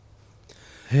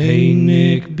Hey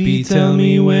Nick B, tell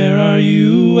me where are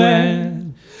you at?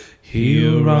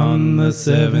 Here on the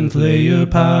Seventh Layer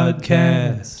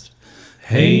Podcast.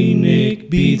 Hey Nick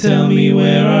B, tell me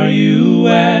where are you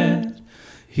at?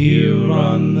 Here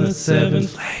on the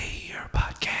Seventh Layer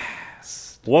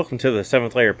Podcast. Welcome to the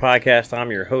Seventh Layer Podcast.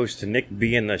 I'm your host, Nick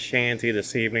B, in the shanty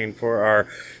this evening for our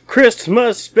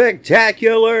Christmas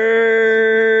Spectacular.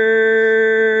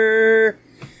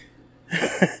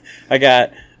 I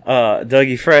got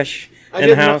Dougie Fresh in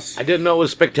the house. I didn't know it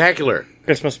was spectacular.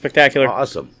 Christmas Spectacular.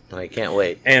 Awesome. I can't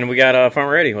wait. And we got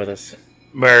Farmer Eddy with us.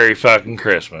 Merry fucking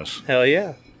Christmas. Hell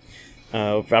yeah.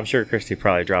 I'm sure Christy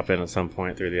probably drop in at some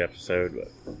point through the episode,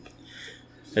 but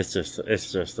it's just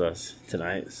us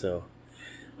tonight. So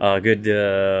good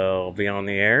to be on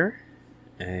the air.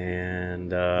 And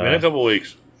Been a couple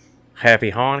weeks.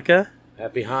 Happy Hanukkah.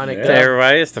 Happy Hanukkah. To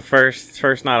everybody. It's the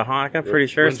first night of Hanukkah. Pretty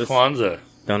sure When's it's Kwanzaa?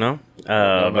 Don't know. Don't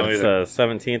know But it's either.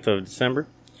 17th of December.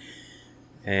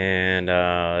 And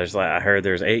I heard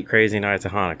there's 8 crazy nights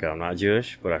of Hanukkah. I'm not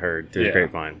Jewish, but I heard through the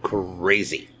grapevine.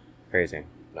 Crazy Crazy.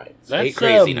 nights. That's 8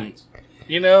 crazy nights.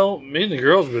 You know, me and the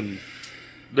girls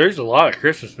there's a lot of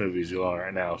Christmas movies going on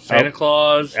right now. Santa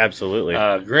Claus, Absolutely.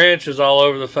 Grinch is all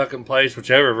over the fucking place,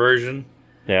 whichever version.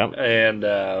 Yeah. And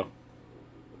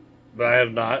but I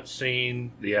have not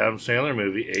seen the Adam Sandler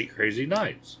movie 8 Crazy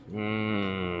Nights.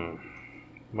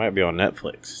 Might be on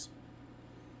Netflix.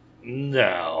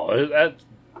 No,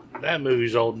 that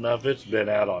movie's old enough. It's been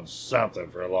out on something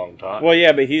for a long time. Well,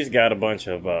 yeah, but he's got a bunch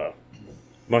of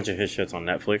his shits on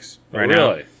Netflix right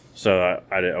now. Really? So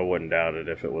I wouldn't doubt it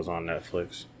if it was on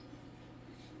Netflix.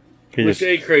 Which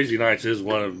 8 Crazy Nights is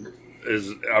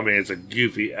it's a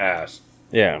goofy ass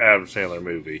Yeah, Adam Sandler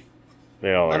movie.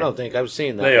 they all are. I don't think I've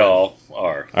seen that. They one. all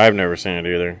are. I've never seen it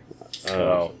either.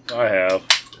 So I have.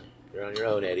 You're on your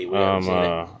own, Eddie. We haven't seen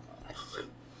it.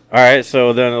 All right,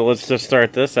 so then let's just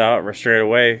start this out straight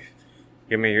away.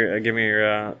 Give me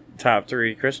your top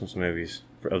 3 Christmas movies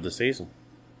of the season.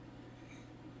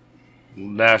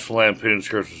 National Lampoon's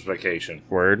Christmas Vacation.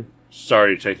 Word.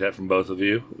 Sorry to take that from both of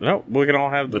you, No, we can all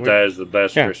have. but that is the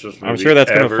best Christmas movie I'm sure that's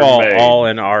going to ever fall made. all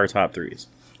in our top 3s.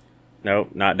 Nope,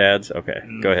 not Dad's. Okay,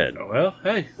 go ahead. Well,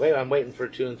 hey, Wait, I'm waiting for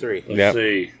 2 and 3. let's Yep.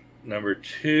 see. Number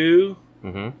 2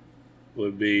 Mm-hmm.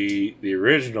 would be the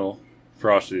original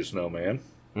Frosty the Snowman.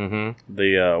 Mm-hmm.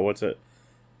 The what's it?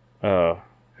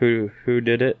 Who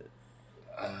did it?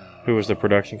 Who was the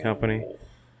production company?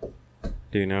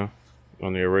 Do you know?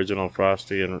 On the original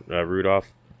Frosty and Rudolph?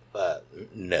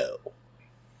 No.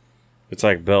 It's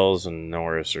like Bells and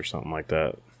Norris or something like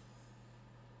that.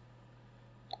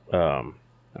 I'm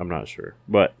not sure,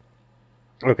 but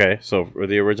okay. So for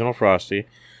the original Frosty,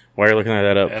 while you're looking at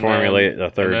that up, formulate the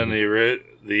third. And then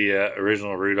the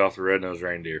original Rudolph the Red-Nosed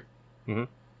Reindeer. Mhm.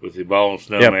 With the ball and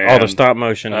snowman. Yep, all the stop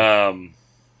motion, All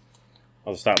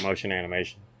all the stop motion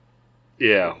animation.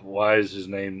 Yeah, why is his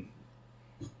name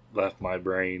left my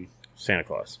brain? Santa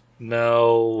Claus,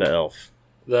 No, the elf.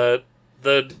 the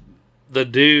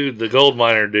dude, the gold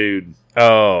miner dude,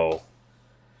 Oh,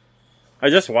 I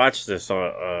just watched this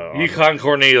on Yukon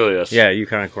Cornelius. Yeah,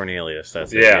 Yukon Cornelius.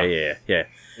 That's it. Yeah. Yeah.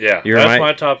 yeah, You that's remind-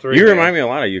 my top 3. You man. remind me a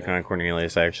lot of Yukon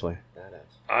Cornelius, actually.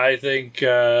 I think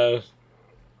I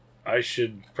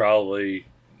should probably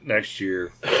next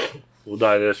year we'll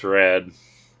dye this red,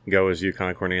 Go as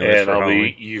Yukon Cornelius and for I'll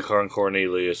Halloween. be Yukon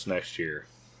Cornelius next year.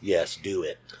 Yes, do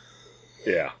it.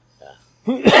 Yeah,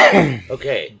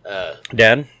 Okay,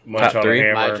 Dad, Munch top on a 3.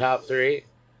 Hammer. my top 3.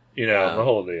 You know the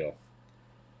whole deal.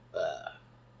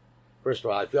 First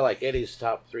of all, I feel like Eddie's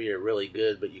top 3 are really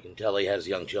good, but you can tell he has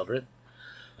young children.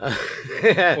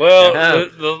 Well,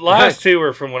 the last 2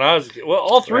 were from when I was a kid. Well,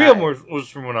 all 3 of them was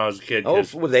from when I was a kid. Oh,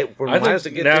 'cause were they? Were I mine to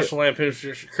think get National Lampoon's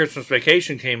Christmas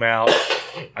Vacation came out,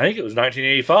 I think it was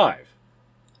 1985.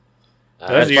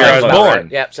 That's the year I was born.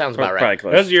 Yep, sounds about Probably right.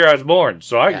 close. That's the year I was born,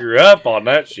 so I Yeah. grew up on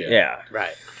that shit. Yeah.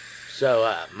 Right.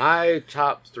 So, my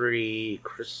top 3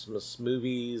 Christmas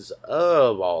movies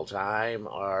of all time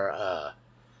are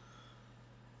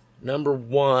number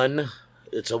 1,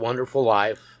 It's a Wonderful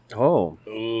Life. Oh,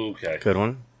 Okay. good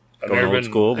one. I've Going never old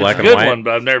been school, it's black a and good white. one,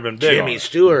 but I've never been big on Jimmy it.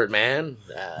 Stewart, man.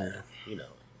 You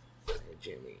know,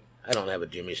 Jimmy. I don't have a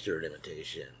Jimmy Stewart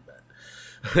imitation,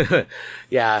 but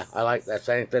yeah, I like that. I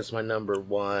think that's my number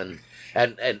 1,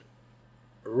 and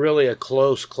really a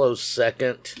close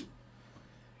second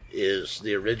is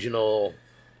the original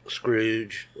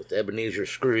Scrooge with Ebenezer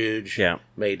Scrooge. Yeah.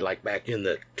 Made like back in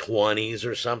the 20s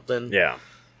or something. Yeah.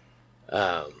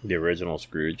 The original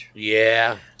Scrooge.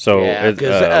 Yeah. So, yeah,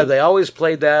 because they always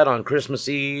played that on Christmas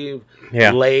Eve,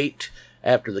 Yeah. late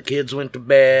after the kids went to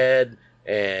bed,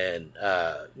 and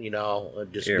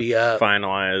just You're be up,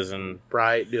 finalizing.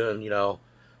 right, doing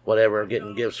whatever,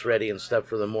 getting gifts ready and stuff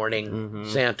for the morning. Mm-hmm.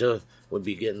 Santa would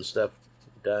be getting stuff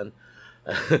done.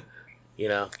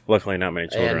 Luckily, not many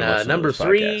children. And listen to number this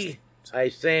 3, podcast. I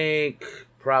think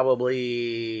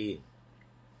probably,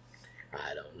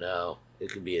 I don't know. It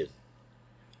could be a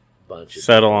bunch of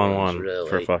Settle different on ones, one, really.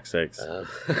 for fuck's sakes.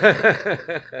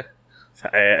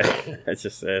 It's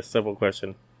just a simple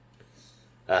question.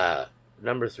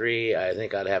 Number 3, I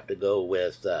think I'd have to go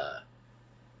with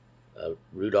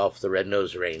Rudolph the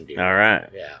Red-Nosed Reindeer. All right.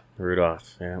 Yeah.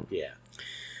 Rudolph. Yeah. Yeah.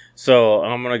 So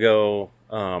I'm gonna go.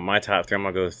 My top 3. I'm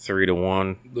gonna go 3 to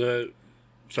 1.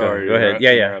 Sorry. Go ahead.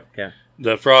 Yeah.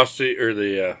 The Frosty or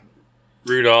the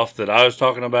Rudolph that I was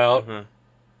talking about. Uh-huh.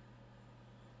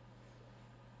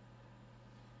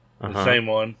 The Uh-huh. same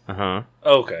one. Uh-huh.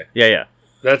 Okay. Yeah.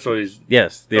 That's what he's.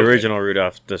 Yes, the Okay. original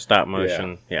Rudolph, the stop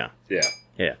motion. Yeah.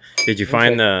 Yeah. Did you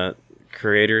find the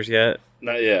creators yet?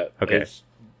 Not yet. Okay. It's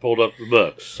pulled up the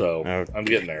books, so Oh, I'm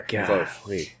getting there. Close.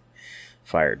 Golly.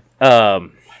 Fired.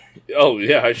 Oh,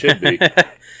 yeah, I should be.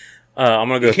 I'm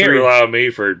gonna go You can't 3. rely on me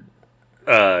for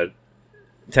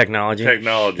Technology.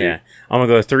 technology. Yeah. I'm gonna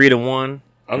go 3 to 1.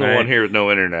 I'm the All one right. here with no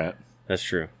internet. That's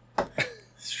true.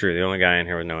 It's true. The only guy in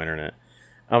here with no internet.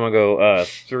 I'm gonna go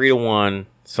 3 to 1.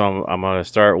 So I'm gonna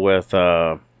start with.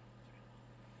 I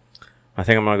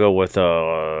think I'm gonna go with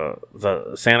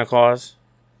the Santa Claus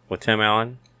with Tim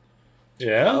Allen.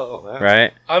 Yeah. Oh, wow.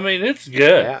 Right. I mean, it's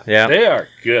good. Yeah. Yeah. They are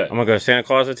good. I'm gonna go Santa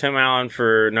Claus with Tim Allen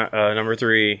for number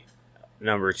 3.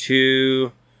 Number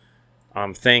 2,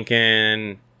 I'm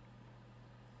thinking.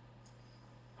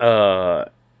 And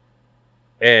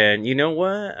you know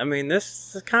what? I mean,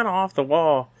 this is kind of off the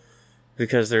wall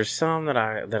because there's some that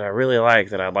I really like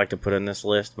that I'd like to put in this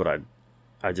list, but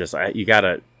you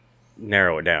gotta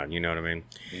narrow it down. You know what I mean?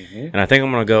 Mm-hmm. And I think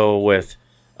I'm gonna go with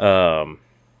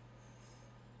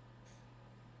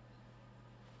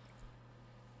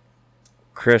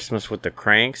Christmas with the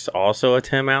Cranks, also a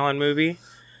Tim Allen movie,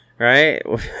 right?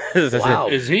 Wow.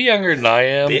 Is he younger than I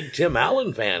am? Big Tim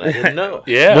Allen fan. I didn't know.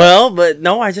 Yeah. Well, but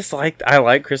no, I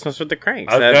like Christmas with the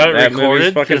Cranks. I've got it that movie's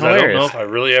recorded fucking because I don't know hilarious. if I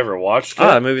really ever watched it. Oh,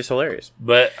 that movie's hilarious.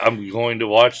 But I'm going to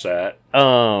watch that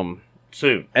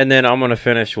soon. And then I'm gonna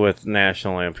finish with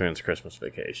National Lampoon's Christmas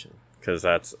Vacation because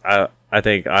I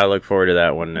think I look forward to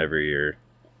that one every year.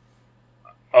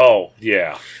 Oh,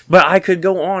 yeah. But I could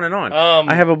go on and on.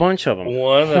 I have a bunch of them.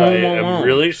 One that I am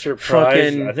really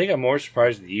surprised. Fucking- I think I'm more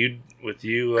surprised with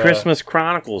you. Christmas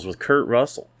Chronicles with Kurt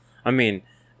Russell. I mean,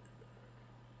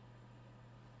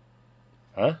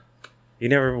 Huh? you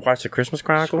never watched the Christmas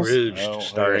Chronicles? Scrooge, No, I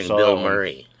starring never saw Bill that one.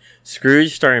 Murray.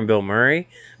 Scrooge starring Bill Murray,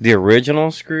 the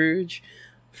original Scrooge,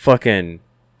 fucking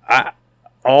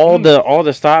all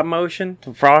the stop motion,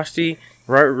 Frosty,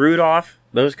 Rudolph,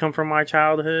 those come from my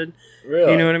childhood.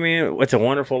 Really? You know what I mean? It's a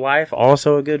Wonderful Life,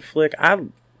 also a good flick. I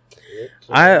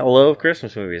love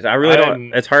Christmas movies. I really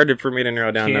don't. It's hard for me to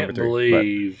narrow down number Can't 3.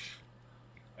 believe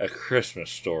A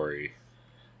Christmas Story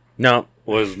No,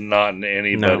 was not in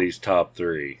anybody's top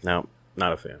 3. not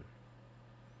a fan.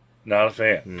 Not a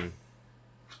fan. Mm.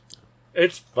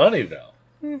 It's funny though.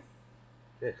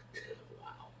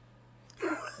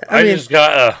 I mean- just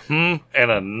got a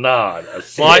and a nod, a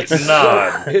slight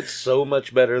nod. It's so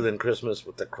much better than Christmas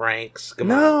with the Cranks.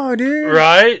 Come on. No, dude.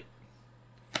 Right?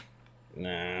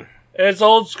 Nah, It's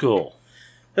old school.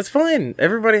 that's fine.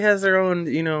 Everybody has their own,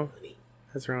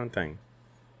 has their own thing.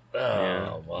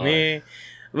 Oh, my. Me,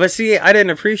 but see, I didn't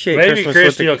appreciate Maybe Christmas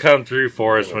Christy will with come through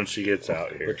for us when she gets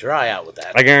out here. Put your eye out with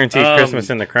that. I guarantee Um, Christmas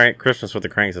with the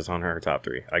Cranks is on her top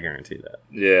 3. I guarantee that.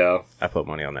 Yeah. I put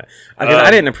money on that.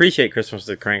 I didn't appreciate Christmas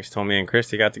with the Cranks till me and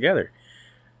Christy got together.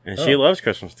 And she loves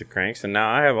Christmas with the Cranks, and now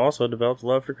I have also developed a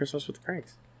love for Christmas with the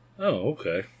Cranks. Oh,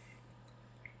 okay.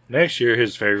 Next year,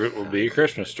 his favorite will be A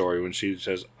Christmas Story when she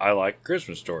says, I like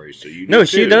Christmas stories, so you do No,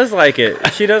 she too." does like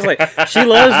it. She does like. She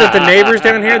loves that the neighbors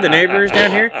down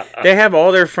here, they have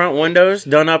all their front windows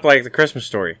done up like the Christmas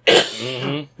Story.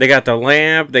 Mhm. They got the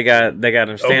lamp. They got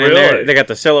them standing there. really? They got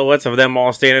the silhouettes of them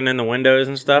all standing in the windows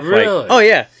and stuff. Really? Like, oh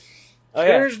yeah,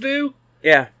 Theirs do?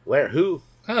 yeah. Where? Who?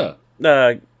 Huh.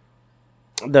 The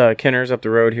Kenners up the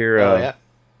road here. Oh, yeah.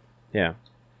 Yeah.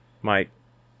 Mike,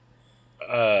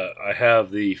 I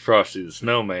have the Frosty the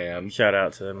Snowman. shout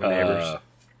out to my neighbors.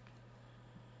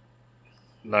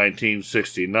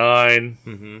 1969.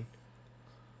 Mm-hmm.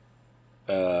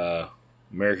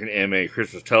 American MA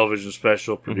Christmas television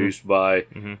special produced by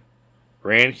Mhm.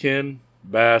 Rankin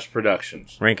Bass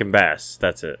Productions. Rankin Bass.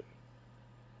 That's it.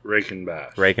 Rankin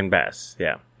Bass. Rankin Bass.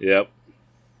 Yeah. Yep.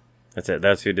 That's it.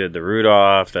 That's who did the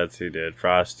Rudolph. That's who did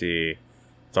Frosty.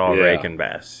 It's all Yeah. Rankin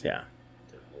Bass. Yeah.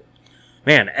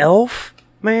 Man, Elf,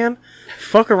 man.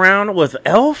 Fuck around with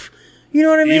Elf. You know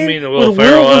what I mean? You mean the Will With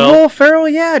Ferrell Elf? Will Ferrell,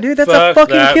 yeah, dude. That's Fuck a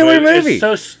fucking that killer movie. It's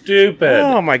so stupid.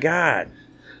 Oh, my God.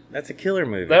 That's a killer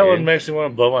movie, That dude. one makes me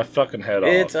want to blow my fucking head off.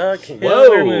 It's a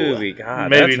killer movie. God,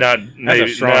 Maybe not. That's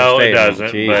Maybe a strong no, it statement.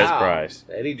 doesn't. Jesus But Christ.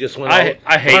 Eddie just went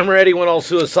I hate- Farmer Eddy went all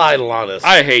suicidal on us.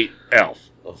 I hate Elf.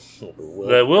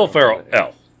 The Will Ferrell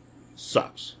Elf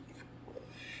sucks.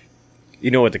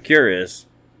 You know what the cure is?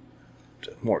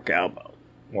 More cowbell.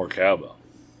 More cowbell.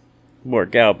 More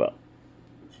cowbell.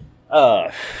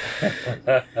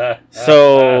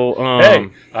 So, Hey,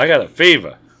 I got a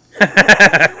fever.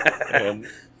 And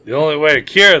the only way to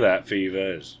cure that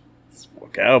fever is more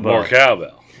cowbell. more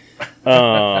cowbell.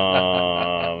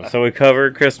 So we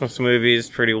covered Christmas movies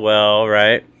pretty well,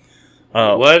 right?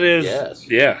 What is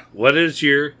Yes. What is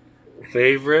your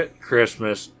favorite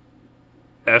Christmas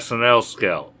SNL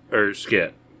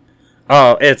skit?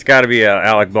 Oh, it's got to be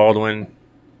Alec Baldwin,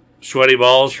 Sweaty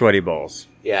balls. Sweaty Balls.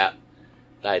 Yeah,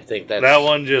 I think that's That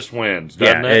one just wins,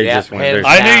 doesn't Yeah, it? it Yeah, just went. hands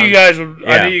there's- down. I knew you guys would. Yeah.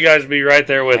 I knew you guys would be right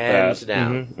there with hands that.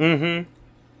 down.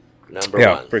 Mm-hmm. Number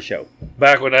Yeah, one. for sure.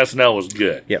 Back when SNL was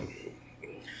good. Yeah.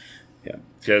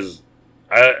 Because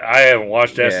I haven't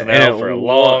watched Yeah, SNL and it for a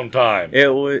wa- long time. It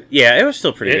was. Yeah, it was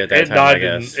still pretty good that time, I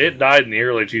guess. It died in the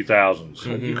early 2000s.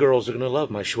 You girls are gonna love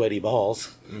my sweaty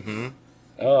balls.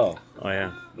 Oh, Oh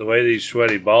yeah. the way these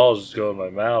sweaty balls go in my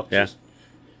mouth. Yeah. Just,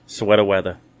 Sweater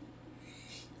weather.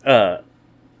 Will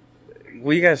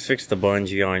you guys fix the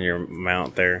bungee on your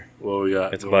mount there? what we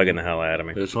got? It's bugging the hell out of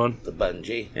me. This one? The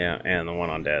bungee. Yeah, and the one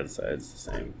on Dad's side is the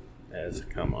same as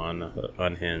come on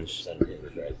unhinged.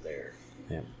 Unhinged right there.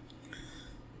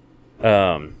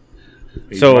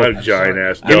 So my giant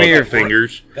ass. give me your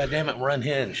fingers. God damn it, we're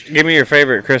unhinged. give me your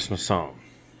favorite Christmas song.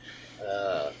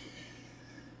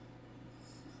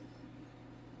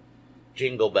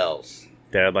 Jingle bells.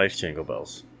 Dad likes Jingle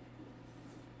Bells.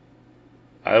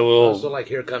 I will. Also, like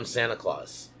Here Comes Santa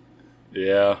Claus.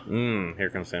 Yeah. Here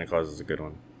Comes Santa Claus is a good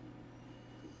one.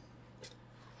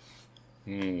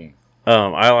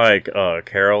 I like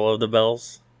Carol of the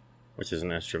Bells, which is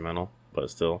an instrumental, but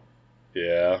still.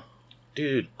 Yeah.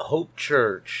 Dude, Hope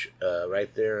Church,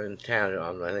 right there in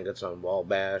town. I think it's on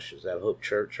Wabash. Is that Hope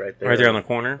Church right there? Right there on the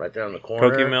corner? Right there on the corner.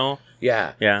 Cookie Mill?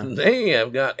 Yeah. Yeah. They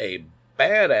have got a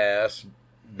badass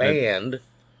band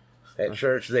at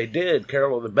church. They did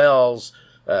Carol of the Bells.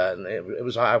 And it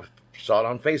was, I saw it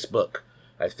on Facebook.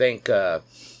 I think,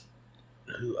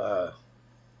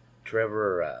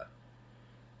 Trevor,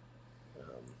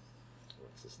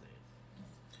 what's his name?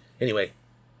 Anyway,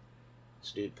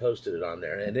 this dude posted it on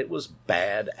there, and it was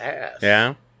badass.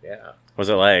 Yeah? Yeah. Was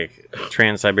it like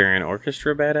Trans-Siberian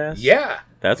Orchestra badass? Yeah.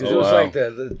 That's It cool. was wow. like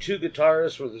the two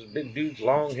guitarists with this big dude's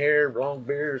long hair, long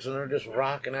beards, and they're just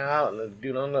rocking out, and the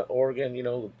dude on the organ,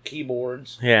 the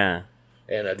keyboards, Yeah.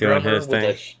 and a Doing drummer his with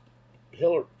thing.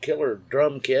 a killer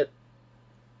drum kit.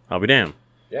 I'll be damned.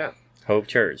 Yeah. Hope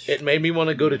Church. It made me want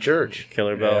to go to church.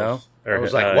 Killer Bells. I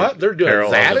was like, what? They're doing Carol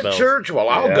of that the at Bells. church? Well,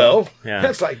 I'll Yeah. go. Yeah.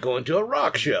 That's like going to a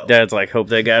rock show. Dad's like, hope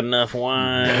they got enough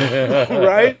wine.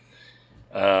 Right?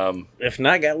 If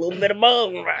not, got a little bit of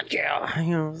both right now. You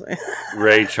know what I'm saying?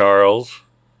 Ray Charles,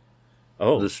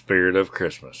 Oh. The Spirit of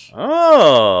Christmas.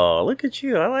 Oh, look at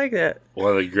you. I like that.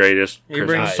 One of the greatest You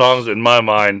Christmas bring- songs in my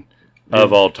mind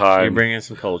of all You time. bring in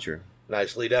some culture.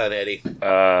 Nicely done, Eddie.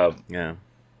 Yeah.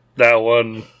 That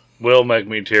one will make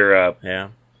me tear up Yeah.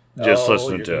 just Oh,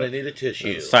 listening you're to gonna it. need a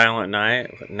tissue. Silent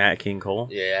Night with Nat King Cole.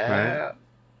 Yeah.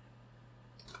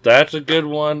 That's a good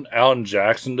one. Alan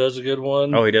Jackson does a good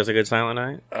one. Oh, he does a good Silent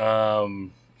Night?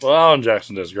 Well, Alan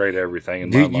Jackson does great everything in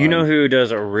my Do mind. you know who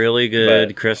does a really good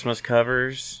But- Christmas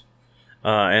covers?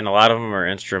 And a lot of them are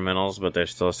instrumentals, but they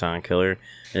still sound killer.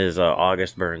 Is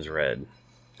August Burns Red.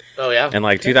 Oh, yeah? In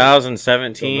like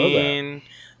 2017,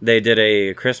 they did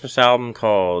a Christmas album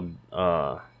called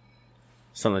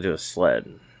something to do with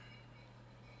sled.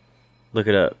 Look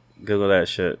it up. Google that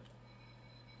shit.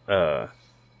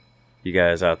 You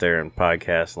guys out there in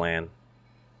podcast land.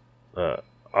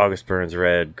 August Burns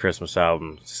Red Christmas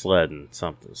album, Sledding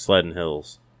something. Sledding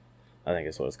Hills. I think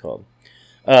that's what it's called.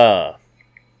 Yeah,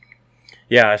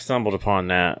 I stumbled upon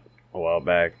that a while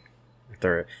back.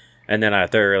 And then I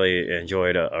thoroughly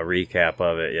enjoyed a recap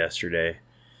of it yesterday.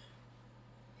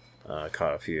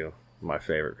 Caught a few of my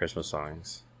favorite Christmas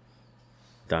songs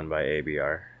done by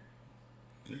ABR.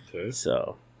 Okay.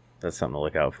 So that's something to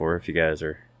look out for if you guys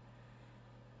are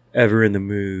ever in the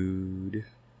mood.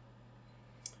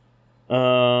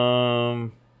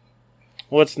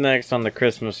 What's next on the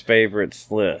Christmas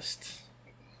favorites list?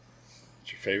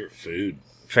 What's your favorite food?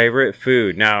 Favorite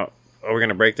food. Now, are we going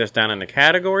to break this down into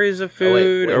categories of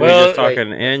food? wait, or are well, we just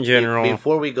talking in general?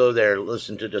 Before we go there,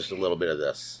 listen to just a little bit of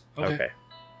this. Okay.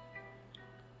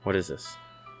 What is this?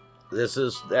 This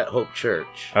is at Hope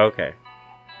Church. Okay.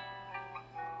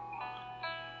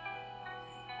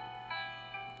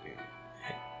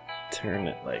 Turn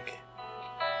it like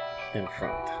in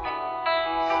front.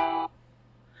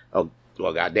 Oh,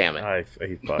 well, God damn it.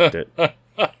 He fucked it.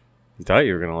 You thought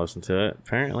you were going to listen to it.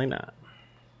 Apparently not.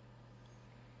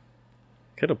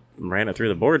 Could have ran it through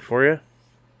the board for you.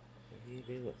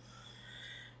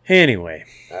 Anyway.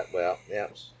 Well, yeah.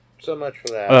 So much for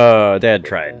that. Dad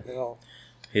tried.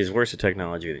 He's worse at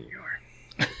technology than you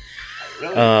are.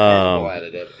 Really terrible at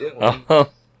it, evidently.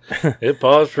 It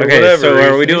paused for Okay, whatever. so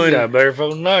are we reason. doing- He's got a better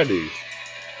phone than I do.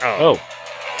 Oh.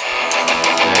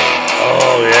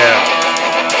 Oh, yeah.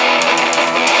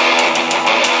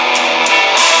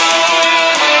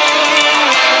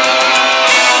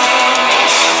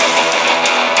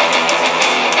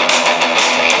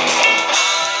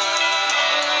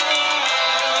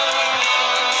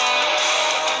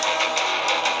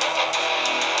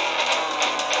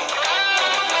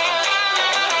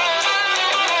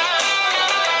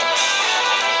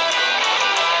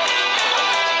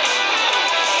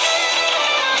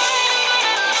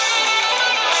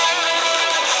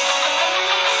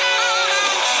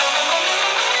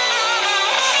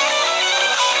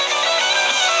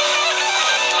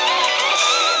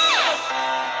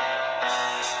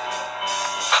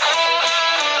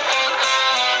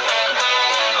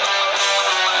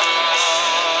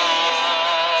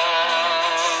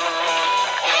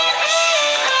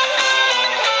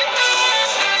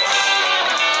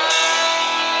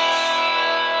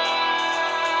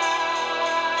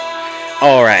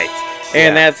 All right.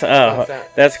 And Yeah.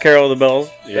 that's Carol of the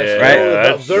Bells. Yeah, right?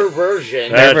 that's- Their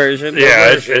version. Their version.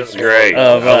 Yeah, it's great.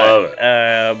 Of, I love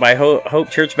it. by Hope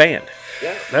Church Band.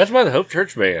 Yeah. That's by the Hope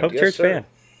Church Band. Hope Yes, Church sir. Band.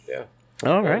 Yeah.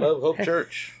 All I right. love Hope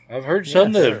Church. I've heard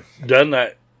some that have done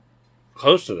that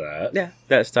close to that. Yeah,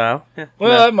 that style. Yeah.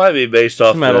 Well, that might be based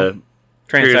off metal. the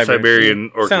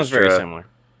Trans-Siberian Orchestra. Sounds very similar.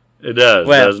 It does,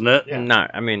 Well, doesn't it?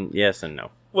 Not. I mean, yes and no.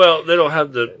 Well, they don't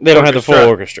have the They don't have the full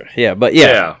orchestra. Yeah, but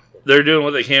yeah. They're doing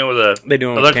what they can with a They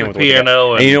doing what they can electric with what they got.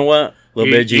 piano And you know what? A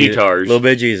little bit of Jesus. guitars. A little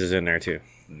bit of Jesus in there too.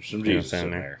 Some You know Jesus what I'm in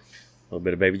saying there. A little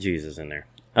bit of baby Jesus in there.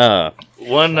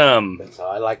 One, That's how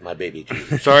I like my baby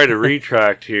Jesus. sorry to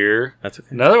retract here. That's okay.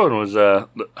 Another one was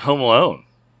Home Alone.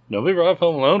 Nobody brought up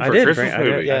Home Alone for a Christmas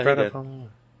movie. Yeah, I brought he up did. Home Alone.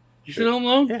 You said Home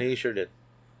Alone? Yeah. He sure did.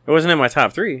 It wasn't in my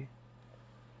top 3.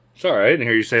 Sorry, I didn't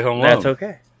hear you say Home Alone. That's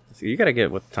okay. So you got to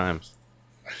get with the times.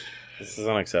 This is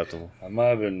unacceptable. I might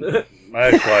have been. My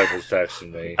ex-wife was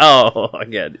texting me. Oh, I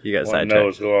get it. You got Want to know sidetracked.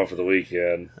 what's going on for the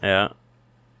weekend. Yeah.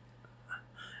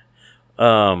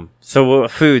 So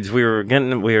foods we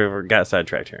got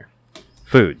sidetracked here.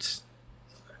 Foods.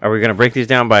 Are we going to break these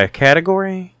down by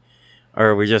category, or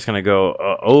are we just going to go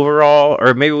overall,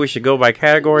 or maybe we should go by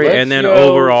category Let's and then go-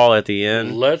 overall at the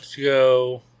end? Let's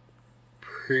go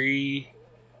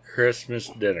pre-Christmas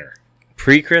dinner.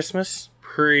 Pre-Christmas,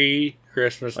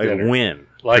 Pre-Christmas like dinner. when?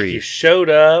 Like Pre- you showed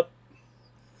up,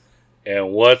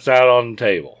 and what's out on the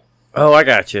table Oh, I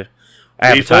got you.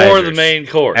 before the main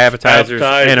course. appetizers,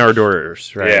 and hors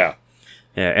d'oeuvres, right? Yeah,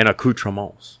 yeah, and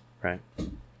accoutrements, right?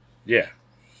 yeah.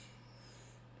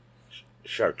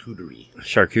 Charcuterie.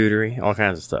 Charcuterie, all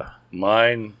kinds of stuff.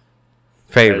 Mine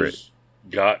Favorite? has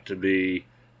got to be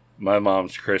my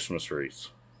mom's Christmas wreaths.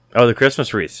 Oh, the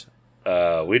Christmas wreaths.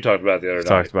 We talked about it the other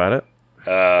Talked about it.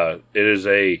 night. It is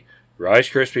a Rice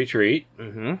Krispie treat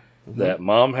Mm-hmm. that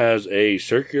Mom has a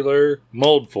circular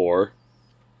mold for,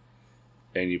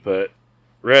 and you put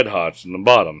Red Hots in the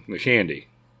bottom, the candy.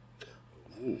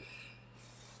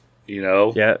 You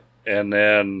know? Yeah. And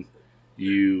then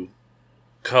you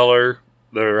color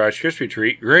the Rice Krispie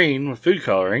treat green with food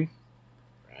coloring.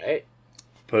 Right?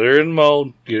 Put her in the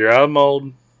mold. Get her out of the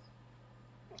mold.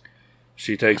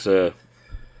 She takes a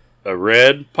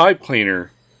red pipe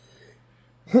cleaner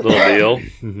little deal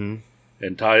Mm-hmm.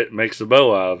 and makes a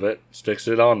bow out of it, sticks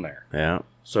it on there. Yeah.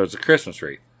 So it's a Christmas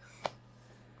wreath.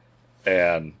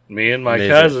 And me and my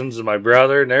Amazing. cousins and my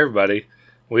brother and everybody,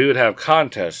 we would have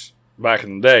contests back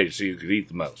in the day so you could eat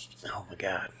the most. Oh my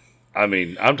God. I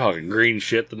mean, I'm talking green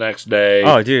shit the next day.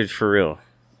 Oh, dude, for real.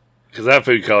 Because that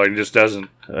food coloring just doesn't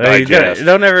You digest.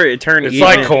 don't ever turn. It's eating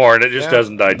like corn; it just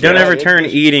doesn't digest. Don't ever it turn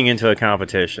just- eating into a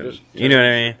competition. You know what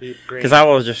I mean? Green. Because I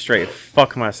will just straight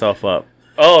fuck myself up.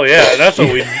 Oh yeah, that's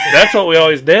what we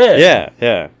always did. Yeah,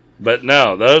 yeah, But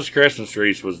no, those Christmas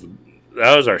trees was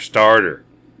our starter.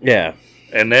 yeah.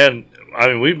 And then I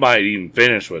mean, we might even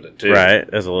finish with it too. Right,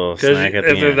 as a little Because snack if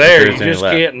at the they're end. there, If you there's any just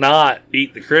left. can't not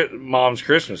eat the mom's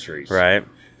Christmas trees. Right,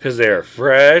 Because they're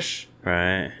fresh.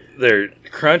 right, They're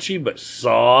crunchy but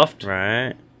soft.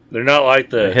 right, They're not like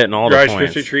the They're hitting all the Rice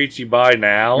points. Krispie treats you buy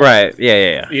now. right.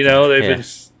 Yeah. You know, they've Yeah. been.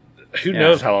 Who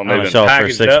knows how long On they've the been shelf for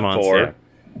packaged 6 up months, for? yeah.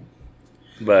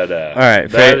 But All right,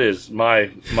 that is my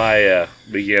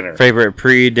beginner. Favorite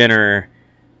pre-dinner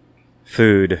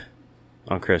food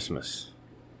on Christmas?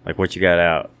 Like what you got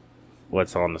out?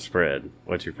 What's on the spread?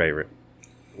 What's your favorite?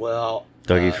 Well,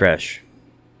 Dougie Fresh.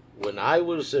 when I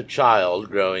was a child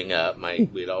growing up,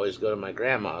 we'd always go to my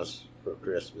grandma's for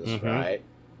Christmas, Mhm. right?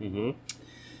 Mm-hmm.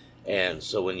 And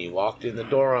so when you walked in the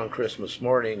door on Christmas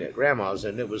morning at grandma's,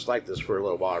 and it was like this for a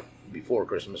little while before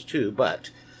Christmas too, but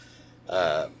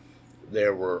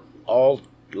there were all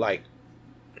like,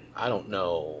 I don't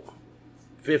know,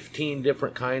 15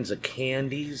 different kinds of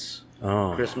candies,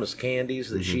 Oh. Christmas candies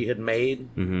that she had made,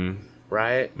 Mm-hmm.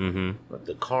 right? Mm-hmm. Like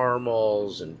the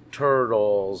caramels and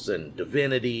turtles and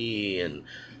divinity and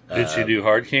Did she do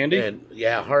hard candy? and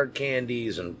yeah, hard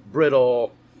candies and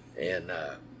brittle and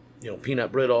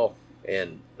peanut brittle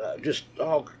and just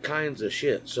all kinds of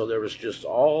shit. So there was just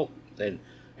all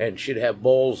and she'd have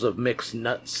bowls of mixed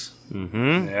nuts,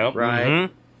 Mm-hmm. Yep. right?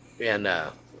 Mm-hmm. And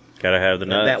Gotta have the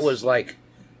nuts. and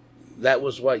that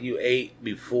was what you ate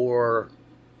before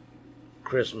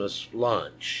Christmas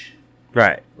lunch,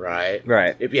 Right. right?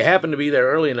 Right. If you happened to be there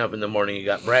early enough in the morning, you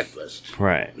got breakfast,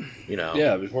 Right. you know.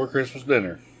 Yeah, before Christmas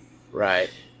dinner. Right.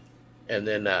 And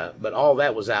then, but all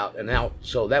that was out and out.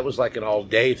 So that was like an all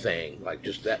day thing. Like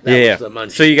just that Yeah. was the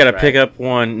munchie. So you gotta right? pick up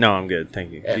one. No, I'm good.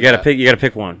 Thank you. And, You gotta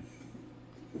pick one.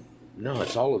 No,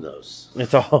 it's all of those.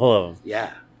 It's all of them.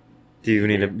 Yeah. Do you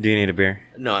need a beer?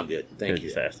 No, I'm good. Thank Good, you.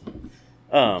 just ask.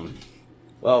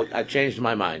 Well, I changed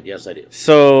my mind. Yes, I do.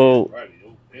 So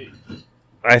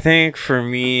I think for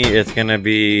me it's gonna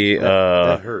be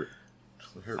That hurt.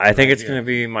 It hurt I think right it's here. gonna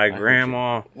be my hurt you.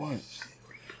 grandma. What?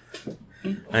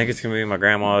 I think it's gonna be my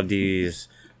grandma D's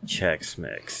Chex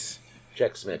Mix.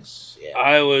 Chex Mix. Yeah.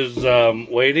 I was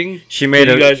waiting. She made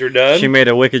till you guys were done. She made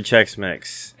a wicked Chex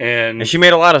Mix, and and she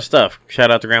made a lot of stuff. Shout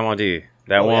out to Grandma D.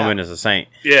 That Oh, woman yeah. is a saint.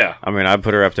 yeah. I mean, I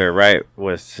put her up there right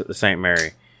with Saint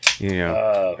Mary, you know,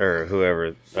 Uh, or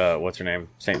whoever. What's her name?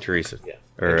 Saint Teresa, Yeah.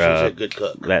 or And she's a good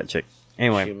cook. that chick. She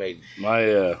Anyway, made.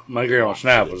 my grandma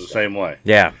Snap was the same way.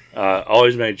 yeah,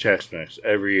 Always made Chex Mix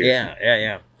every year.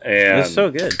 yeah. And It's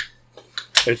so good.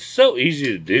 it's so easy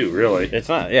to do, really. It's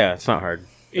not hard.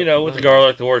 You know, with the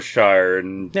garlic, the Worcestershire,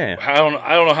 and Yeah. I don't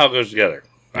know how it goes together.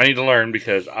 I need to learn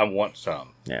because I want some.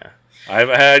 Yeah, I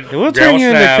haven't had. we'll Grandma turn you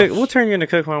into Snap's. cook. We'll turn you into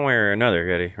cook one way or another,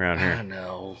 Eddie, around I here.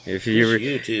 know. If Just you,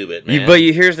 YouTube it, man. but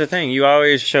here's the thing: you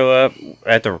always show up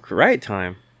at the right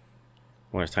time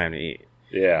when it's time to eat.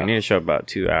 Yeah. You need to show up about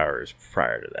 2 hours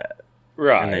prior to that,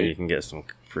 Right. and then you can get some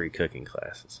free cooking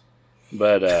classes.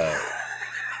 But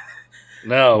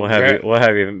no, We'll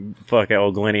have you fuck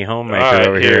old Glenny homemaker All right,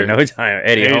 over here in no time.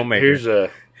 Eddie homemaker. Here's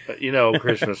a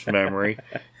Christmas memory.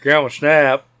 Grandma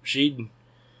Snap, she'd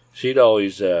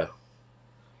always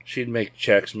she'd make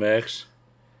Chex Mix,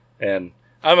 and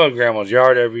I mowed Grandma's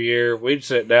yard every year. We'd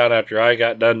sit down after I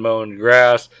got done mowing the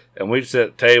grass, and we'd sit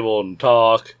at the table and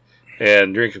talk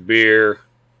and drink a beer,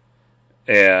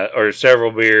 or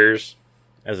several beers.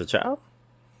 As a child?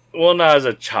 Well, not as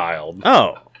a child.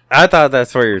 Oh, I thought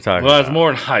that's what you were talking Well, I was about. more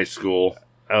in high school.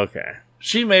 Okay.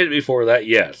 She made it before that,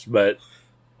 yes, but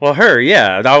Well, her,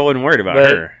 yeah. I wasn't worried about But-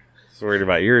 her. I was worried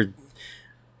about your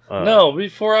no,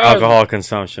 before I was, alcohol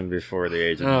consumption before the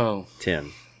age of no.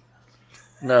 10.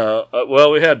 No,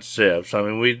 well, we had sips. I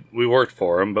mean, we worked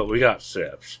for them, but we got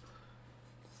sips.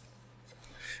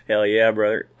 Hell yeah,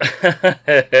 brother.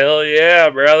 Hell yeah,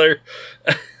 brother!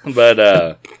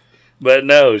 but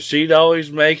no, she'd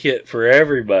always make it for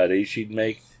everybody. She'd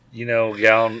make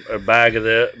a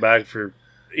bag for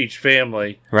each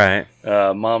family. Right.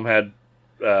 Mom had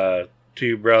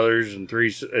 2 brothers and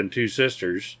 2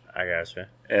 sisters. I gotcha.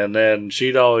 And then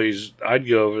I'd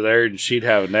go over there and she'd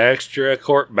have an extra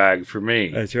quart bag for me.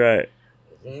 That's right.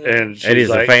 And she's Eddie's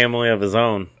like, a family of his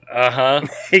own. uh-huh.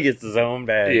 He gets his own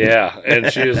bag. Yeah.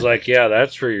 And she was like, yeah,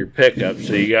 that's for your pickup.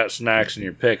 So you got snacks in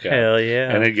your pickup. Hell yeah.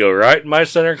 And it'd go right in my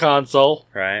center console.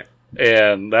 Right.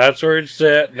 And that's where it'd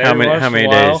sit. And How every many once in a days?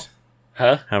 while-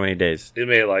 Huh? How many days? It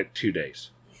made like 2 days.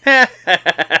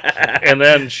 And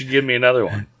then she'd give me another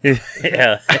one.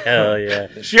 Yeah, hell yeah.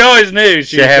 She always knew.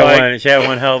 She was had like, one. She had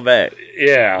one held back.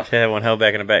 yeah. She had one held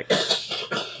back in the back.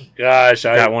 Gosh,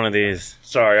 Got one of these.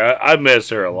 sorry. I miss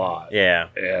her a lot. Yeah,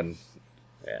 And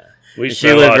yeah. we She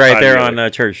spent a lot lived of right time there together.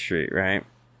 on Church Street, right?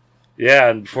 Yeah,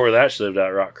 and before that, she lived out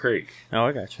at Rock Creek. Oh,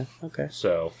 I gotcha. Okay.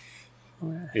 So,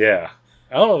 Yeah.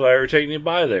 I don't know if I ever taken you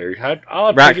by there. I'll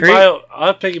have Rock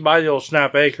to take you by the old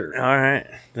Snap Acre All right.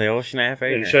 The old Snap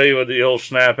Acre. and show you what the old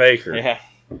Snap Acre. Yeah.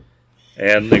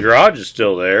 And the garage is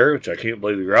still there, which I can't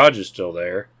believe the garage is still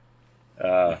there.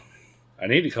 I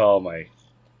need to call my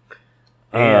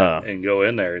aunt and go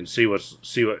in there and see what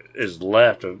is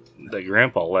left of that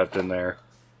Grandpa left in there.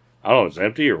 I don't know if it's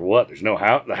empty or what. There's no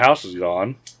house. The house is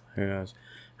gone. Who knows?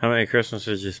 How many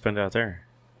Christmases did you spend out there?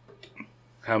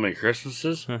 How many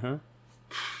Christmases? Uh-huh.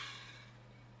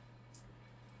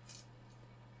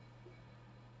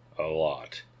 A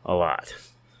lot. A lot.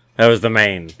 That was the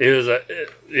main. It was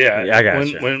yeah. I got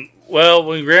you.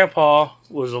 When Grandpa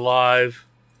was alive,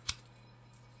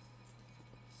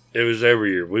 it was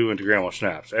every year. We went to Grandma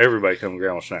Snap's. Everybody come to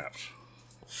Grandma Snap's.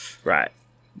 Right.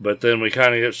 But then we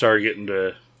kind of started getting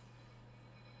to...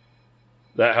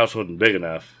 That house wasn't big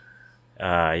enough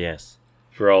Yes.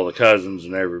 for all the cousins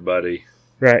and everybody.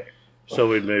 Right. So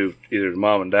we'd move either to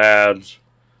Mom and Dad's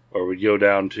or we'd go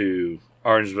down to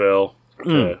Orangeville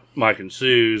to Mike and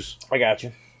Sue's. I got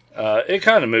you. It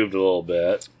kind of moved a little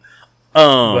bit.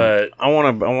 But I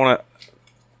want to,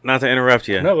 not to interrupt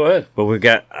you. No, go ahead. But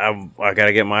I got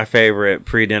to get my favorite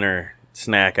pre-dinner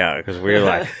snack out because we were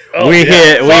like, Oh, we yeah.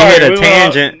 hit a we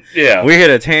tangent. went off- yeah. We hit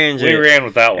a tangent. We ran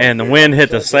with that one. And the wind hit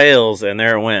the sails, and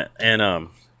there it went. And oh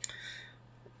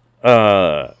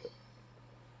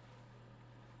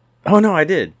no, I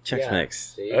did Chex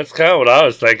Mix. See? That's kind of what I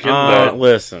was thinking. But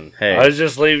Listen, hey, I was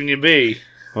just leaving you be.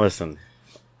 listen.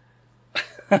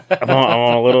 I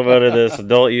want a little bit of this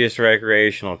adult use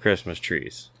recreational Christmas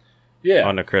trees Yeah.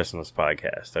 on the Christmas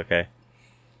podcast. Okay,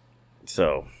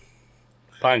 so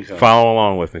Pine cones. follow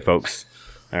along with me, folks.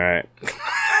 All right.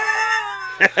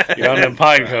 You're on them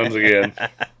pine cones again.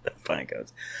 Pine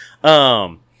cones.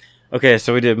 Okay,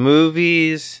 so we did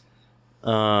movies.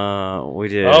 We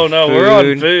did. Oh no, food. we're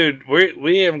on food.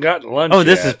 We haven't gotten lunch. Oh,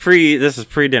 this yet. is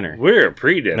pre-dinner. We're a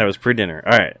pre-dinner. That was pre-dinner.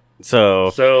 All right. So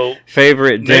So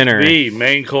favorite dinner. Nick B,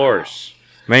 main course.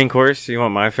 Main course. You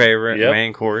want my favorite Yep.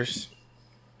 main course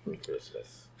For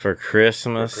Christmas. for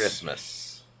Christmas? For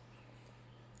Christmas.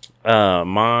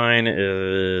 Mine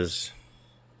is.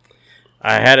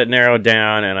 I had it narrowed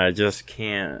down, and I just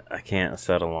can't. I can't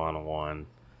settle on one,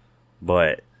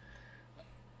 but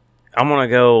I'm gonna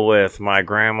go with my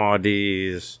Grandma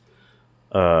D's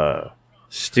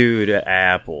stewed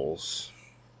apples.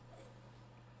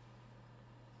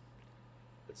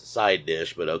 It's a side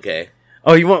dish, but okay.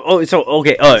 Oh, you want? Oh, so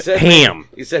okay. Ham.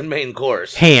 You said main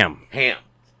course. Ham. Ham.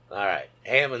 All right.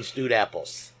 Ham and stewed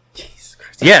apples. Jesus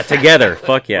Christ. Yeah, together.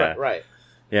 Fuck yeah. Right.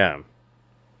 Yeah.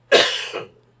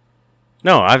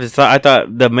 No, I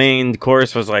thought the main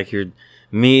course was like your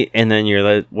meat and then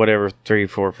your whatever 3,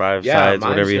 4, 5 sides,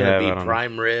 whatever you have. Mine's gonna be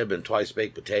prime rib and twice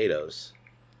baked potatoes.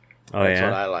 Oh That's yeah.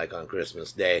 what I like on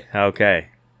Christmas Day. Okay.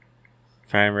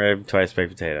 Prime rib, twice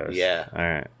baked potatoes. Yeah. All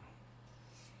right.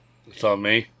 It's on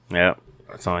me. Yep.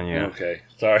 It's on you. Okay.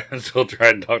 Sorry, I'm still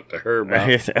trying to talk to her about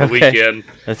Okay. the weekend.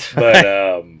 That's But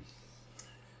fine.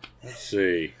 let's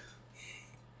see.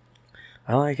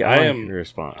 I like it. I I like am- your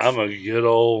response. I'm a good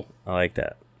old. I like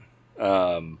that.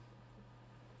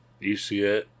 You see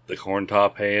it, the corn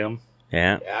top ham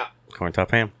Yeah. Yeah. Corn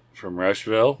top ham. from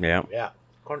Rushville. Yeah. Yeah.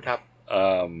 Corn top.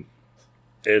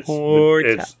 It's Corn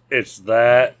it's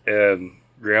that and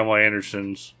Grandma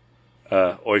Anderson's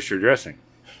oyster dressing.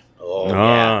 Oh,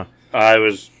 yeah. I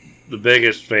was the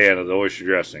biggest fan of the oyster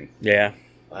dressing. Yeah.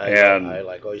 I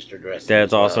like oyster dressing. Dad's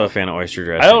as well. also a fan of oyster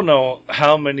dressing. I don't know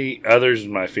how many others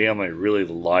in my family really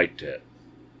liked it.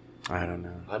 I don't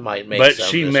know. I might make But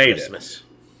some she this made it. Christmas.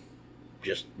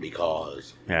 Just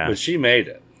because. Yeah. But she made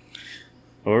it.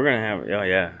 Well, we're gonna have. Oh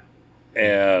yeah.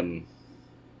 And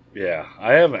yeah,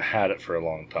 I haven't had it for a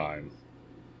long time.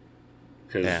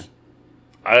 Because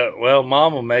Yeah.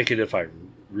 Mom will make it if I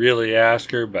really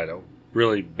ask her, but I don't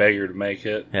really beg her to make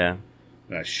it. Yeah.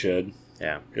 And I should.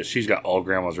 Yeah. Because she's got all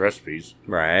Grandma's recipes.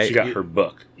 Right. She got her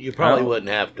book. You probably Oh.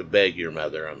 wouldn't have to beg your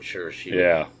mother. I'm sure she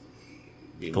Yeah.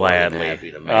 would be more than Gladly.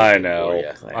 happy to make I it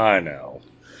know. for you. I know.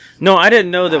 No, I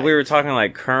didn't know that we were talking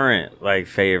like current, like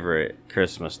favorite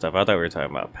Christmas stuff. I thought we were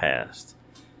talking about past.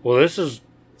 Well, this is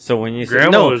So when you said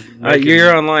Grandma no, was making-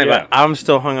 you're online, yeah. but I'm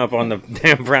still hung up on the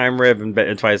damn prime rib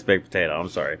and twice baked potato. I'm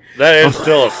sorry. that is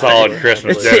still a solid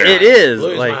Christmas It's, dinner. it is Blew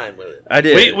his like mind with it. I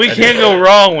did. We I can't did. go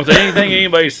wrong with anything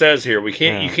anybody says here. We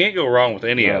can't. No. You can't go wrong with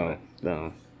any of it.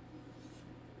 No.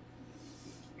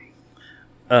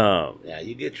 Yeah,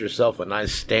 you get yourself a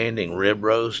nice standing rib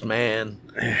roast, man,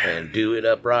 and do it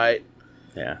upright.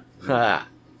 Yeah. Ha!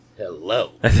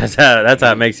 Hello. That's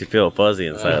how it makes you feel fuzzy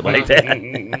inside like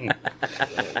that.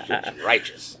 Shit's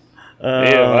righteous.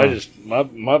 I just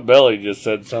my belly just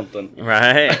said something.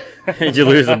 Right? Did you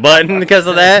lose a button because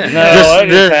of that? No, that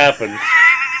just happens.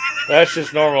 That's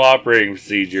just normal operating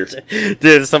procedure.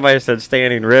 Dude, somebody said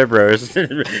standing rib roast,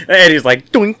 and he's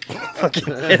like, doink. Fucking.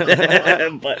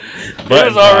 It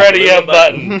was already a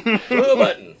button. Blue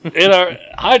button.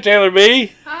 Hi, Taylor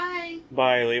B. Hi.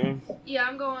 Bye, leaving. Yeah,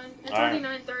 I'm going. It's All already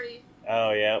right. 9:30.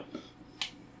 Oh, yeah.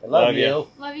 I love Love you. you.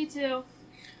 Love you too.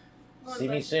 Going See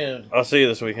to me bed. soon. I'll see you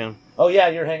this weekend. Oh, yeah,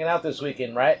 you're hanging out this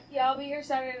weekend, right? Yeah, I'll be here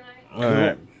Saturday night. All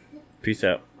right. Peace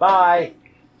out. Bye.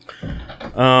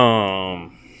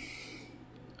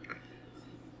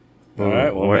 All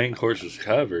right, well, what- main course is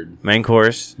covered. Main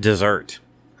course, dessert.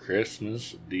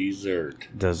 Christmas dessert.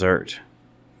 Dessert.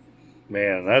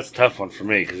 Man, that's a tough one for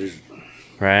me because there's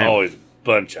Right? always a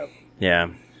bunch of them. Yeah.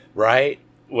 Right?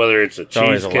 Whether it's a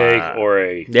always a cheesecake lot. or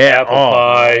a Yeah, apple oh,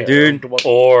 pie, dude.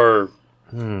 or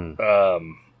Hmm. I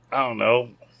don't know.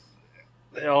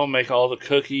 They all make all the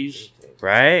cookies,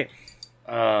 Right?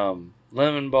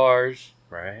 lemon bars.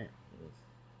 Right.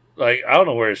 Like I don't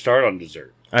know where to start on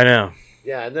dessert. I know.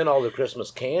 Yeah, and then all the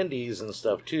Christmas candies and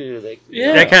stuff, too.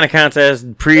 Yeah. That kind of counts as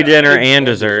pre-dinner Yeah, and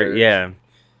dessert. dessert. Yeah.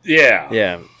 Yeah,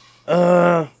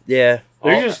 Yeah. Yeah.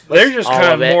 They're just all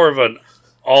kind of of it. more of an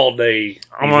all day.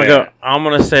 I'm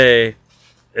gonna say,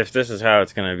 if this is how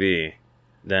it's gonna be,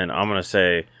 then I'm gonna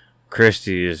say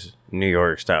Christie's New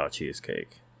York style cheesecake.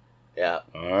 Yeah,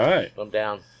 All right, I'm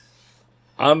down.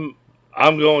 I'm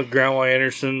going with Grandma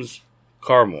Anderson's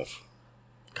caramels.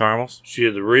 Caramels? She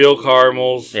had the real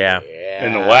caramels Yeah. Yeah.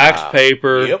 in the wax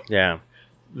paper Yep. Yeah.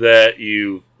 that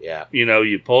you Yeah,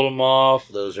 you pulled them off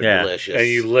those are Yeah. delicious. and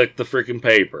you licked the freaking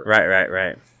paper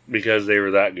Right. because they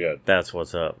were that good. That's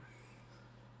what's up.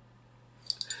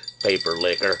 Paper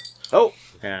liquor. Oh,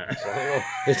 Yeah.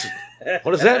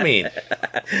 what does that mean?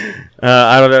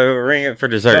 I don't know. Ring it for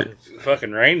dessert.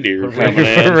 Fucking reindeer Ring coming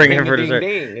it in. Ring it Ding, for ding, dessert.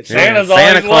 ding. It's Santa's Santa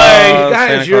on his Claus. way. Guys,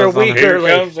 Santa you're a Claus on week the- Here early.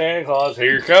 comes Santa Claus.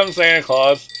 Here comes Santa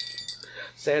Claus.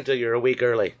 Santa, you're a week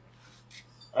early.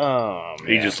 Oh,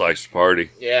 He just likes to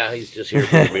party. Yeah, he's just here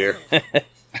for a beer.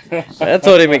 That's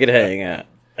what he could hang at.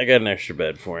 I got an extra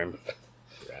bed for him.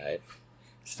 Right.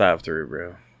 Stop through,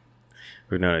 bro.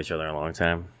 We've known each other a long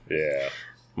time. Yeah,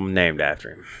 I'm named after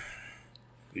him.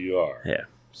 you are. Yeah.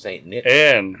 Saint Nick.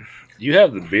 And you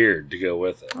have the beard to go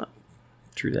with it.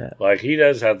 True that. Like, he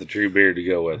does have the true beard to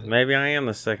go with it. Maybe I am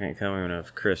the second coming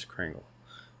of Kris Kringle.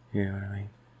 You know what I mean?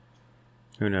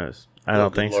 Who knows? I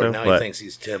don't think Lord, so. now But he thinks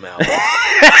he's Tim Allen.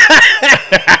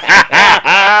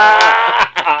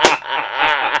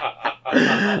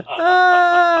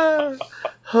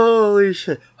 Holy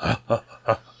shit.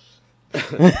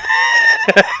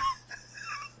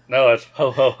 No, it's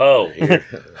ho, ho,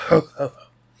 ho.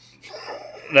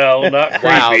 No, not creepy.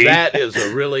 Wow, that is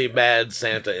a really bad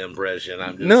Santa impression.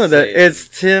 I'm just No, saying. it's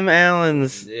Tim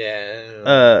Allen's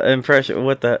Yeah. impression.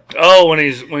 What the? Oh, when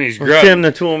he's grubbing. Tim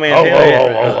the Tool Man. Oh, Yeah, oh,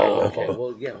 yeah. oh, Okay,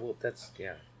 well, yeah, well, that's,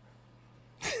 yeah.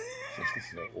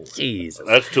 Jesus.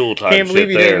 That's tool time Can't believe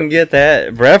shit you there. didn't get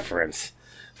that reference.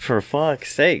 For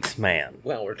fuck's sakes, man.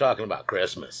 Well, we're talking about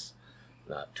Christmas,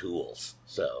 not tools.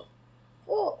 So,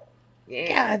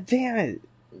 God damn it.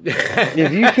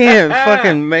 If you can't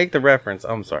fucking make the reference,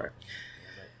 I'm sorry.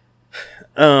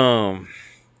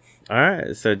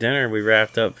 Alright, so dinner, we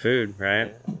wrapped up food,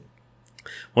 right?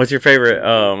 What's your favorite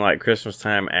like Christmas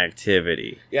time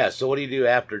activity? yeah. So, what do you do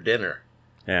after dinner?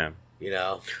 Yeah. You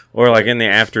know, Or like in the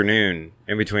afternoon,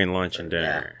 in between lunch and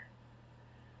dinner.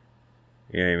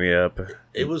 Yeah, you meet up.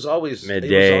 it was always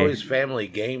Midday. family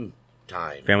game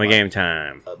time. Family game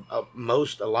time. A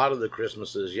lot of the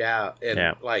Christmases, yeah, and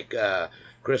Yeah. like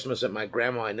Christmas at my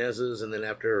grandma Inez's, and then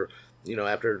after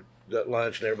the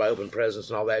lunch and everybody opened presents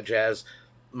and all that jazz.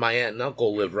 My aunt and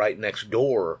uncle lived right next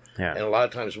door, Yeah. and a lot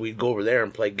of times we'd go over there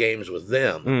and play games with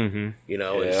them, Mm-hmm. you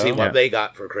know, and Yeah. see what Yeah. they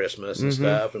got for Christmas and Mhm.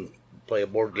 stuff, and play a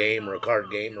board game or a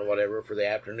card game or whatever for the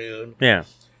afternoon, Yeah.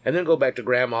 and then go back to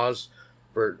grandma's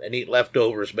and eat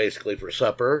leftovers basically for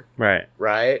supper, Right.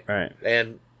 right? Right.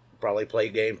 And probably play a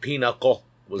game. Pinochle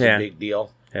was Yeah. a big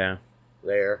deal Yeah.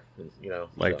 there, you know.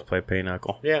 Like so. to play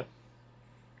pinochle. Yeah.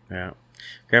 Yeah.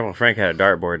 Grandma Frank had a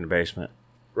dartboard in the basement.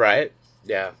 Right?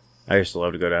 Yeah. I used to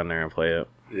love to go down there and play it.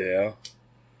 Yeah.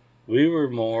 We were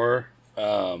more,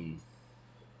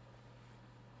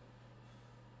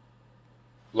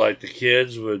 like the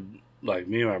kids would, like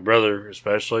me and my brother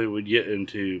especially, would get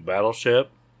into Battleship.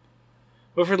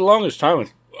 But for the longest time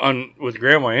with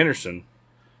Grandma Anderson,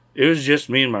 it was just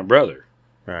me and my brother.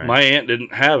 Right. My aunt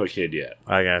didn't have a kid yet.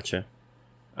 I gotcha.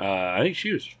 I think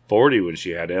she was 40 when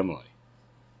she had Emily.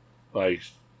 Like,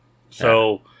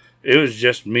 so it was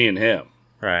just me and him.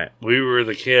 Right. We were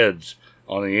the kids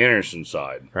on the Anderson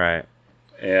side. Right.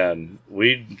 And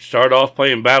we'd start off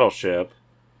playing Battleship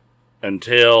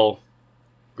until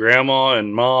Grandma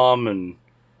and Mom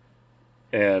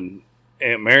and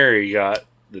Aunt Mary got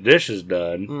the dishes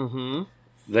done. Mm-hmm.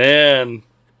 Then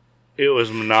it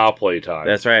was Monopoly time.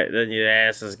 That's right. Then your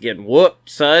ass is getting whooped,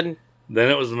 son. Then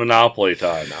it was Monopoly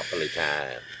time. Monopoly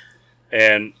time.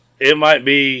 And it might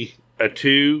be a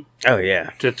 2 Oh,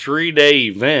 yeah. to 3 day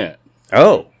event.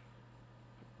 Oh.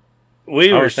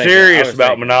 We I were was thinking- serious I was about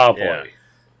thinking, Monopoly. yeah.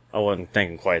 I wasn't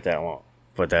thinking quite that long.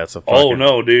 But that's a fucking... Oh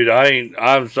no, dude!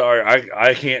 I'm sorry.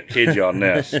 I can't kid you on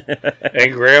this.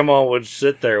 And Grandma would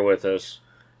sit there with us,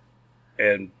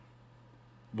 and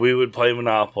we would play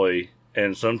Monopoly.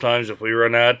 And sometimes, if we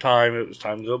run out of time, it was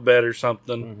time to go to bed or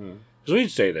something. Because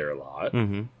we'd stay there a lot,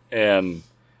 and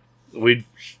we'd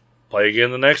play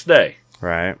again the next day.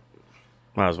 Right.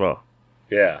 Might as well.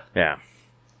 Yeah, Yeah.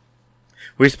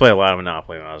 We used to play a lot of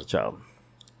Monopoly when I was a child.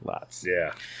 Lots.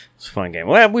 yeah. It's a fun game.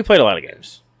 Well, we played a lot of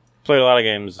games.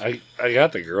 I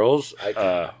got the girls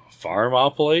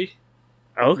Farmopoly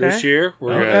Okay. this year.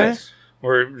 Okay.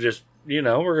 We're just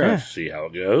we're gonna see how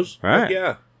it goes. Right.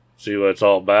 Yeah, See what it's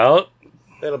all about.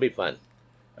 that'll be fun.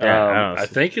 Yeah, I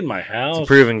think in my house, It's a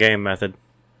proven game method.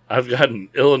 I've got an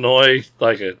Illinois,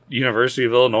 like a University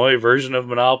of Illinois version of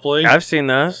Monopoly. I've seen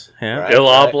those. Yeah. Right.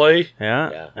 Illopoly. Yeah.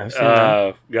 Yeah. I've seen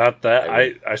that. Got that.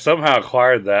 I somehow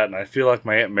acquired that, and I feel like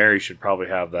my Aunt Mary should probably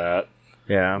have that.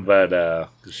 Yeah. But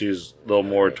she's a little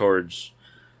more towards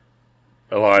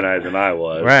Illini than I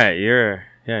was. Right. You're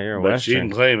a But she Western.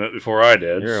 didn't claim it before I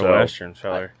did. You're so. a Western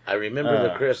feller. I remember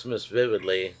the Christmas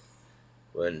vividly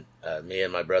when me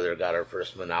and my brother got our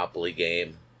first Monopoly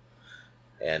game,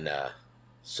 and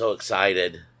so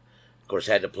excited. Of course,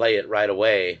 had to play it right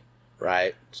away,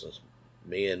 right? So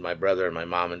me and my brother and my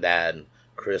mom and dad,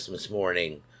 Christmas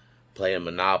morning, playing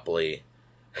Monopoly,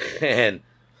 and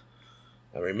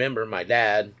I remember my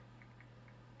dad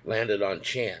landed on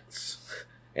chance.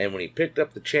 And when he picked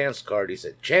up the chance card, he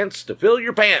said, "Chance to fill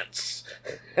your pants."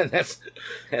 And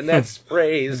that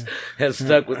phrase has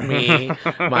stuck with me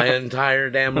my entire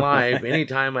damn life.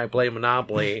 Anytime I play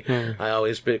Monopoly, I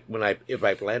always pick if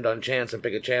I land on chance and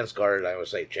pick a chance card, I always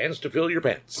say, "Chance to fill your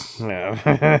pants."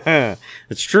 Yeah.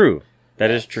 It's true.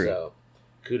 That is true. So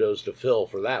kudos to Phil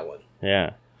for that one.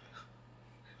 Yeah.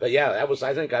 But yeah,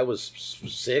 I think I was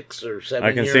 6 or 7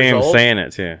 I can years see him old. saying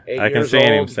it too. 8 I can years see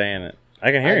him old. saying it. I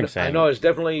can hear him saying I know it. it's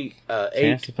definitely Chance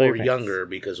 8 to fill your or pants. younger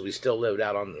because we still lived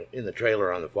out in the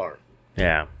trailer on the farm.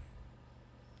 Yeah.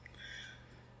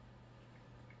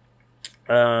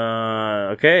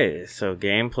 Okay, so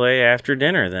gameplay after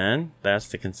dinner then. That's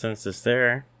the consensus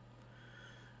there.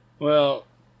 Well,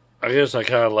 I guess I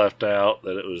kind of left out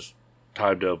that it was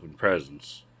time to open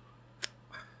presents.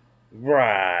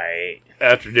 Right.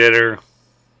 After dinner,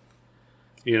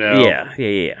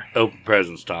 Yeah. open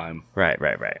presents time. Right.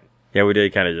 Yeah, we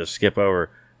did kind of just skip over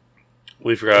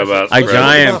We forgot about a Presents.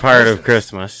 giant part of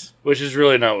Christmas. which is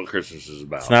really not what Christmas is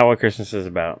about. It's not what Christmas is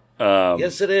about.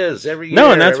 Yes, it is. Every year.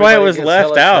 No, and that's why it everybody was gets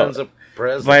left hella out. tons of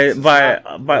presents. By It's not-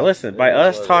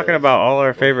 us what it talking is. about all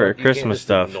our favorite You can't Christmas just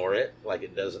stuff. Ignore it like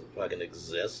it doesn't fucking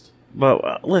exist.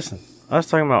 But listen, us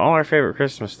talking about all our favorite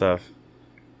Christmas stuff.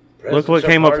 Presents Look what are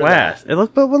came up part of last. that.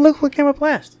 Look what came up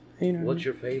last. You know. What's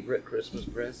your favorite Christmas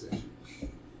present?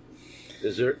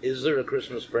 Is there a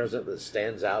Christmas present that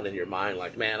stands out in your mind?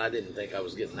 Like, man, I didn't think I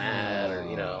was getting that, or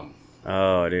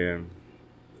Oh, dude.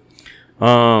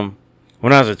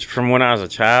 When I was a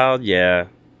child, yeah.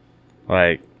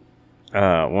 Like,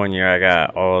 one year I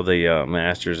got all the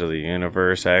Masters of the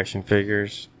Universe action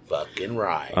figures. fucking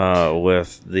right.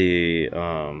 With the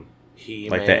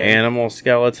He-Man, like the animal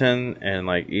skeleton and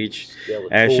like each Skeletor.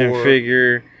 action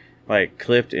figure like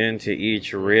clipped into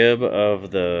each rib of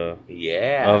the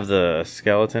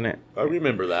skeleton. I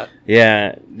remember that.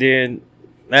 Yeah, dude,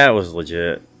 that was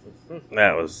legit.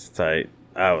 That was tight.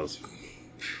 I was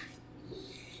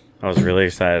really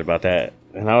excited about that,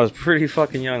 and I was pretty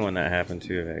fucking young when that happened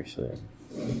too. Actually,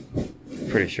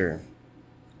 pretty sure.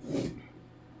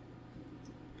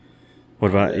 What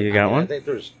about you? Got I one? think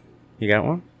there's You got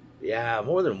one?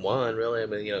 more than one really. I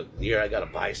mean, the year I got a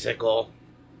bicycle,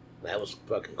 that was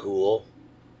fucking cool.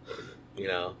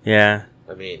 Yeah.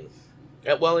 I mean,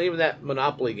 well, even that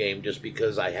Monopoly game, just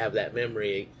because I have that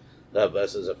memory of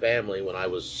us as a family when I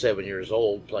was 7 years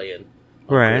old playing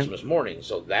on Right. Christmas morning.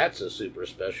 So that's a super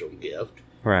special gift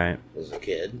Right. as a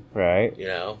kid, Right.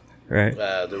 Right.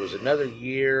 There was another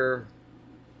year,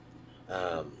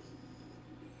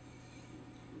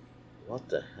 what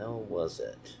the hell was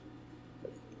it? A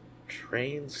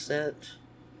train set?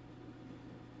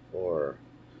 Or,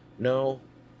 no,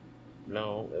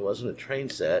 No, it wasn't a train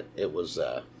set. It was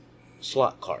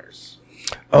slot cars.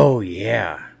 Oh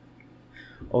yeah.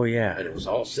 Oh yeah. And it was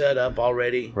all set up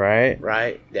already. Right.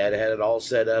 Right? Dad had it all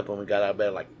set up when we got out of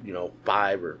bed, like,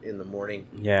 5 or in the morning.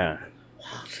 Yeah.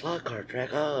 Wow, slot car track.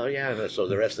 Oh, yeah. And so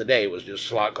the rest of the day was just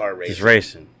slot car racing. Just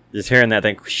racing. Just hearing that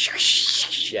thing.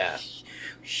 Yeah.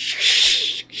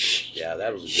 Yeah,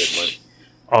 that was a good one.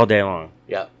 All day long.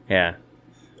 Yeah. Yeah.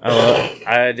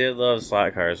 I did love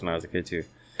slot cars when I was a kid too.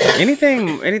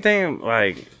 Anything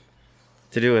like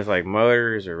to do with like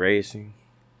motors or racing,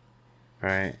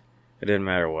 right? It didn't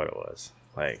matter what it was.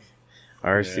 Like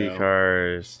RC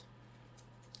cars,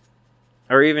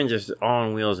 or even just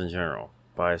on wheels in general,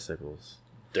 bicycles.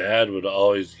 Dad would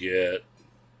always get.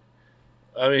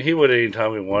 I mean, he would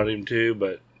anytime we wanted him to,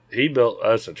 but he built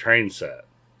us a train set.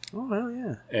 Oh hell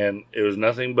yeah! And it was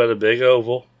nothing but a big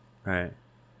oval. Right.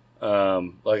 I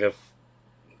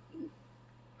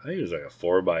think it was like a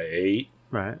 4x8.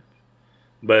 Right.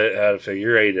 But it had a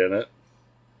figure 8 in it.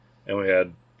 And we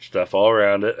had stuff all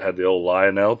around it. Had the old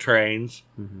Lionel trains.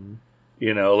 Mm-hmm.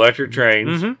 Electric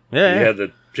trains. Mm-hmm. Yeah. You had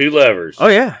the 2 levers. Oh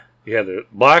yeah. You had the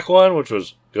black one, which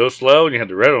was go slow, and you had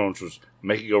the red one, which was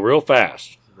make it go real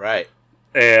fast. Right.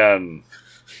 And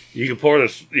you could pour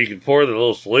the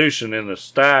little solution in the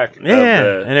stack of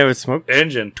Yeah, and it would smoke.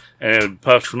 engine, and it would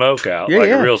puff smoke out Yeah, like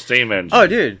yeah. a real steam engine. Oh,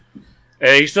 dude.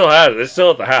 And he still has it. It's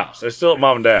still at the house. It's still at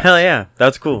Mom and Dad. Hell yeah.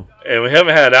 That's cool. And we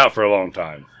haven't had it out for a long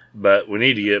time, but we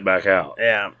need to get it back out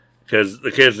Yeah. because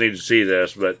the kids need to see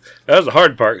this. But that was the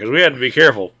hard part because we had to be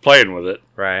careful playing with it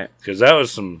Right. because that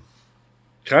was some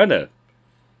kind of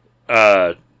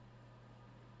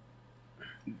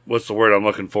what's the word I'm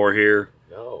looking for here?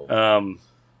 No.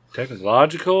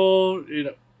 Technological,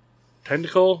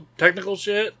 technical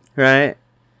shit. Right.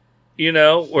 Where you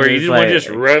It's didn't want to like- just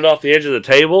run it off the edge of the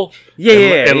table.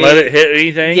 Yeah, and let it hit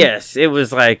anything. Yes, it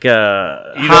was like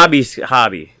hobby.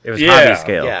 It was Yeah. hobby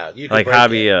scale. Yeah, you could like break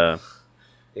hobby it.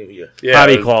 Yeah,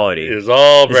 hobby it was- quality. It was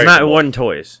all It's not breakable. one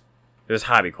toys. It was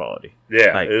hobby quality.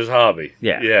 Yeah, like- it was hobby.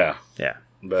 Yeah. Yeah. Yeah.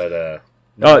 But Oh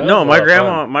that no, was a my lot of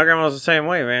grandma. fun. My grandma was the same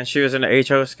way, man. She was in the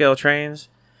HO scale trains,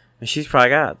 and she's probably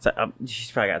got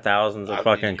thousands of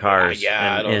fucking cars yeah,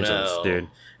 I and don't engines, know. dude.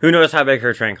 Who knows how big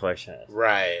her train collection is?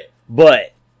 Right.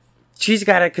 But she's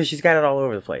got it because she's got it all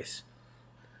over the place.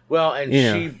 Well, and You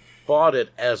know. she bought it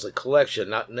as a collection,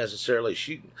 not necessarily.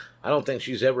 I don't think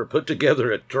she's ever put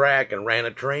together a track and ran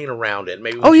a train around it.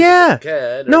 Maybe. When Oh she was yeah, a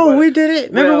kid or no, what- we did it.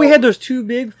 Remember, we Well, had those 2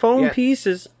 big foam yeah.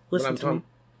 pieces. But Listen I'm to me. talking.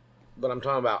 But I'm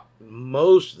talking about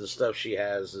most of the stuff she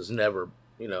has is never.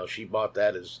 She bought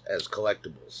that as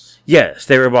collectibles. Yes,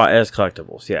 they were bought as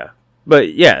collectibles. Yeah,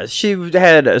 but yeah, she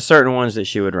had certain ones that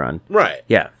she would run. Right.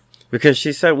 Yeah, because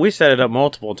she said we set it up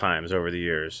multiple times over the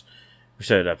years. We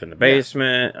set it up in the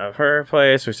basement of her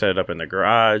place. We set it up in the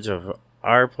garage of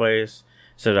our place.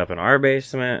 Set it up in our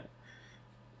basement.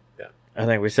 Yeah. I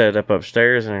think we set it up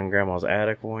upstairs in Grandma's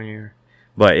attic one year.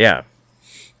 But yeah,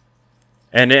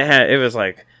 and it was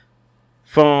like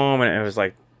foam, and it was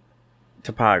like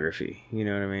topography. You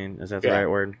know what I mean? Is that the Yeah. right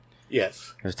word?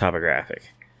 Yes. It was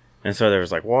topographic. And so there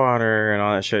was like water and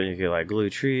all that shit. You could like glue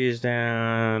trees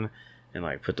down and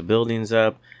like put the buildings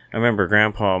up. I remember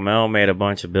Grandpa Mel made a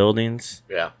bunch of buildings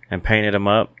Yeah. and painted them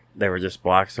up. They were just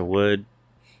blocks of wood,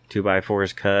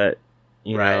 2x4s cut,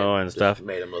 you know, and Just stuff.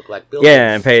 made them look like buildings.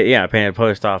 Yeah, and painted a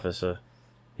post office,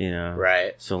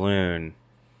 Right. saloon.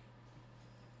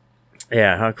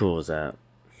 Yeah, how cool is that?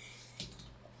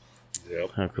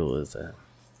 Yep. How cool is that?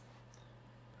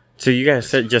 So you guys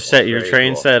set your Very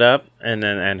train cool. set up and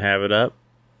have it up?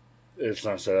 It's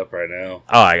not set up right now.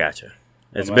 Oh, I gotcha.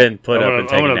 It's been put up and I'm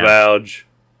taken gonna down. vouch.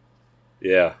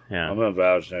 Yeah. Yeah. I'm gonna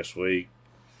vouch next week.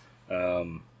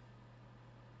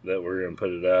 That we're gonna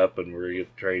put it up and we're gonna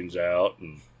get the trains out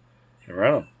and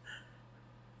run them.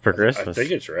 For Christmas. I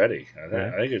think it's ready. I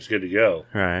think it's good to go.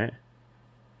 Right.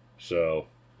 So,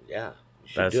 Yeah. You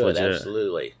should That's do legit. it.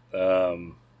 Absolutely.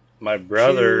 my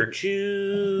brother,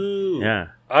 Choo-choo. Yeah.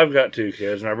 I've got 2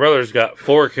 kids. My brother's got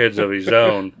 4 kids of his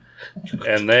own,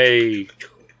 and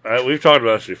we've talked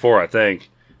about this before, I think.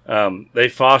 They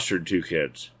fostered 2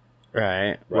 kids.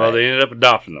 Right. Well, they ended up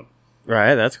adopting them.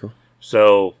 Right. That's cool.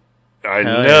 So, I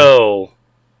Hell know,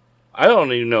 I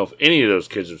don't even know if any of those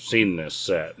kids have seen this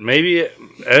set. Maybe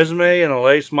Esme and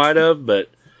Elise might have, but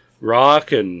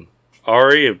Rock and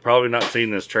Ari have probably not seen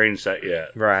this train set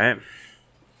yet. Right.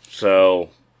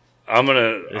 So, I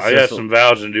got just some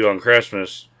vouching to do on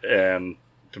Christmas and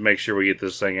to make sure we get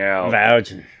this thing out.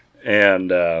 Vouching. And,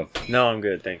 No, I'm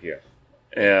good. Thank you.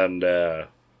 and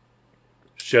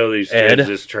show these Ed? kids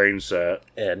this train set.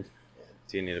 Ed,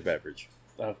 do you need a beverage?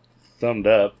 Thumbed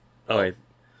up. Oh, wait.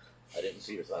 I didn't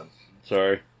see your thumb.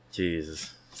 Sorry.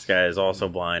 Jesus. This guy is also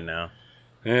blind now.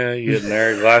 Yeah, you getting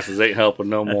there. Glasses ain't helping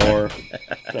no more.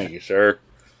 Thank you, sir.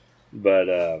 But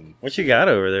What you got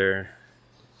over there?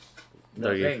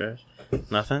 Nothing. Dougie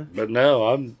Fresh? Nothing? no,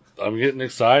 I'm getting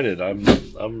excited. I'm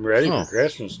ready Oh. for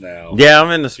Christmas now. Yeah,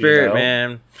 I'm in the spirit, You know?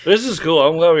 man. This is cool.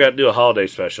 I'm glad we got to do a holiday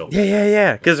special.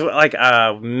 Yeah. Because, like,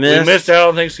 We missed out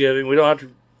on Thanksgiving. We don't have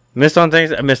to. Missed on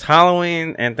things. I missed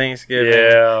Halloween and Thanksgiving.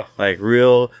 Yeah. Like,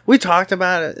 real. We talked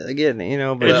about it again, you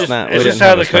know, but it's not. It's we just didn't how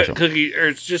have the a special. cookie, or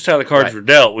it's just how the cards Right. were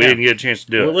dealt. We Yeah. didn't get a chance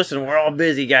to do Well, it. listen, we're all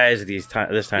busy guys this time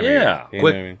of Yeah. year. You know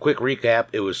what I mean? Quick recap.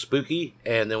 It was spooky,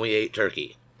 and then we ate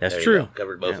turkey. That's There you true. go.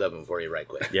 Covered both of them for you right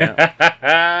quick. Yeah.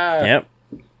 Yeah. Yep.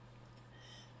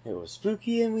 It was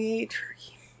spooky and we ate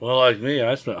turkey. Well, like me,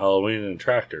 I spent Halloween in a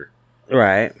tractor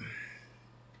Right.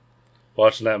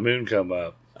 watching that moon come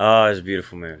up. Oh, it's a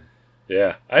beautiful moon.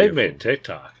 Yeah, I even Beautiful. made a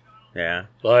TikTok. Yeah.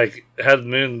 Like, had the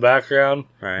moon in the background,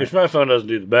 Right. which my phone doesn't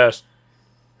do the best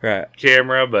Right.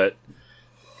 camera, but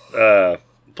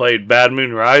played Bad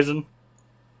Moon Rising,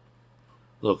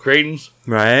 Little Cretans.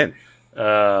 Right.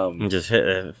 Um, And just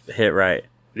hit right.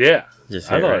 yeah,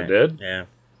 Just I hit thought right. it did. Yeah.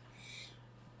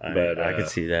 But, I could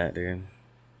see that, dude.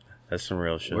 That's some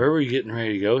real shit. Where are we getting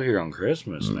ready to go here on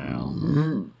Christmas now?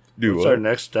 Do What's our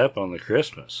next step on the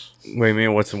Christmas? What do you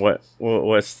mean? What do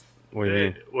you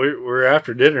mean? We're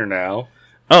after dinner now.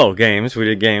 Oh, games. We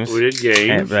did games. We did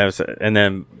games. And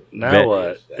then Now bed.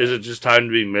 what? Is it just time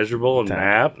to be miserable and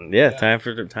nap? Yeah, time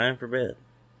for bed.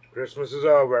 Christmas is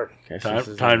over. Okay, so this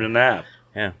is Time to nap.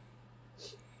 Yeah.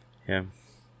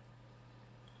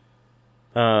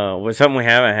 What's something we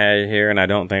haven't had here, and I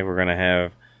don't think we're gonna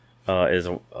have, is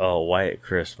a white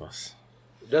Christmas.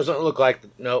 Doesn't look like.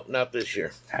 Nope, not this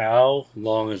year. How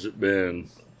long has it been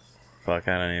Fuck,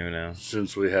 I don't even know.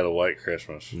 since we had a white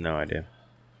Christmas? No idea.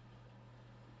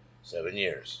 7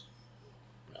 years.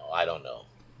 No, I don't know.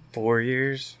 4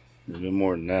 years. It's been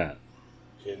more than that.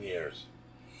 10 years.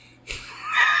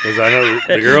 Because I know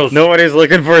the girls. Nobody's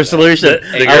looking for a solution.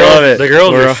 The I love it. The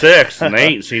girls We're are all- 6 and they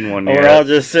ain't seen one yet. We're all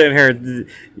just sitting here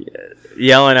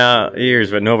yelling out years,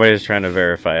 but nobody's trying to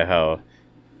verify how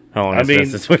long I it's mean, been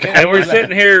since we and we're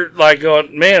sitting here like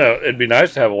going, man, it'd be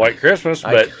nice to have a white Christmas,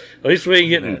 but at least we ain't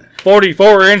getting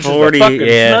 44 inches of fucking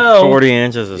snow 40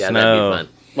 inches of Yeah, snow. that'd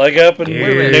be fun. like up in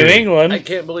Dude. New England. I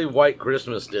can't believe White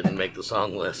Christmas didn't make the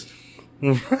song list.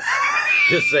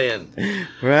 Just saying.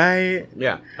 Right?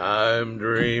 Yeah. I'm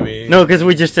dreaming. No, because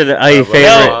we just did a favorite.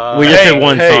 well, we just hey, did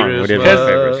one hey, song. We did one Christmas.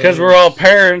 favorite. Because we're all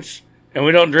parents and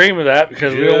we don't dream of that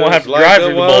because we don't want to have to drive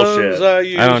through the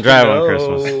bullshit. I don't drive on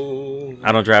Christmas.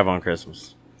 I don't drive on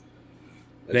Christmas.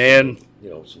 Man, You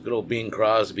know, some good old Bing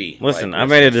Crosby. Listen, White I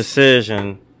made a Christmas.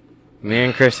 decision. Me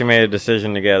and Christy made a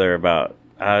decision together about.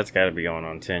 It's got to be going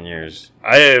on 10 years.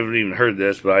 I haven't even heard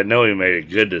this, but I know he made a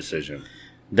good decision.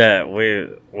 That we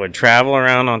would travel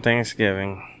around on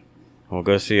Thanksgiving. We'll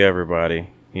go see everybody.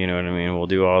 You know what I mean? We'll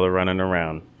do all the running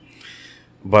around.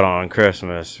 But on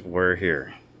Christmas, we're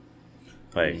here.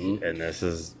 Like, and this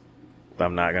is.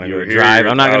 I'm not gonna You're go here, drive.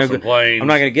 you're I'm not gonna. 1,000 planes. I'm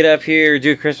not gonna get up here,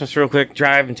 do Christmas real quick,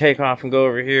 drive and take off and go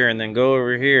over here, and then go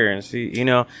over here and see. You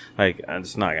know, like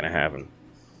it's not gonna happen.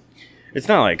 It's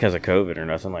not like because of COVID or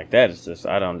nothing like that. It's just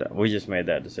I don't. We just made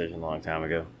that decision a long time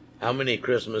ago. How many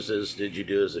Christmases did you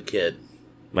do as a kid?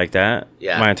 Like that.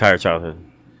 Yeah. My entire childhood.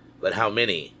 But how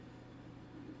many?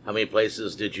 How many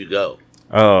places did you go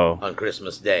Oh, on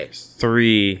Christmas Day?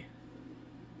 3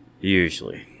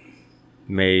 usually,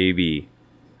 maybe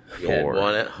You had 4.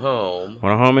 one at home.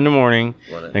 Went home in the morning,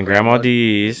 One at then Grandma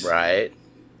D's. Right.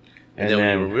 And then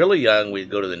when we were really young, we'd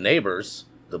go to the neighbors,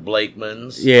 the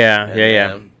Blakemans. Yeah, and yeah.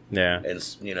 them, Yeah.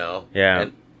 And, you know. Yeah.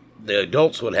 And the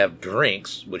adults would have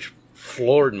drinks, which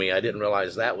floored me. I didn't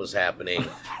realize that was happening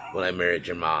when I married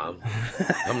your mom.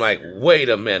 I'm like, wait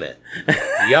a minute.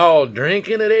 Y'all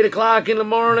drinking at 8 o'clock in the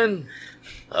morning?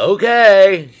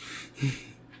 Okay.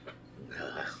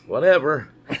 Whatever.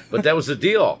 But that was the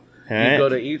deal. Right. You go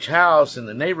to each house in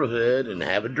the neighborhood and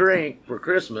have a drink for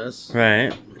Christmas.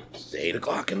 Right. It's 8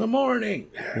 o'clock in the morning.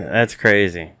 That's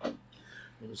crazy.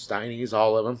 Steinies,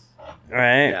 all of them.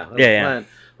 Right? Yeah, that was Yeah. fun,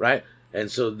 right? And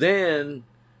so then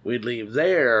we'd leave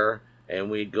there and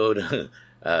we'd go to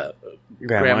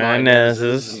Grandma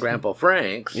Inez's. and Grandpa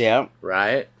Frank's. Yeah.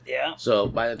 Right? Yeah. So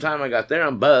by the time I got there,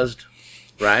 I'm buzzed,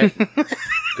 right?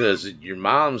 Because your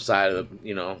mom's side of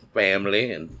the,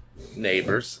 family and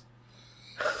neighbors.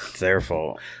 It's their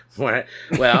fault. Right.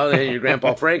 Well, then your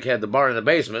Grandpa Frank had the bar in the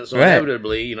basement, so Right.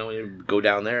 inevitably, you'd go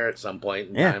down there at some point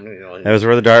in Yeah. time. That was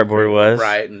where the dartboard was.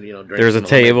 Right, and drink There was a some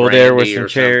homemade table there with brandy some or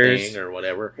chairs. something or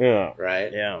whatever. Yeah.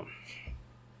 Right. Yeah.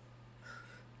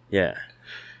 Yeah.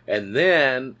 And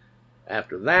then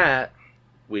After that,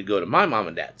 we'd go to my mom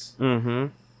and dad's. Mm-hmm.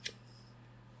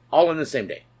 All in the same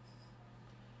day.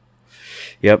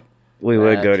 Yep. We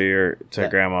would That- go to that-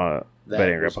 Grandma That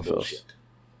Betty and was Grandpa Phil's. bullshit.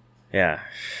 Yeah.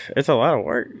 It's a lot of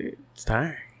work, dude. It's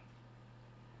tiring.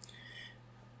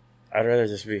 I'd rather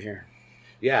just be here.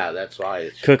 Yeah, that's why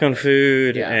it's Cooking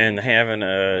food Yeah. and having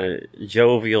a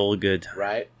jovial good time.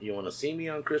 right. You want to see me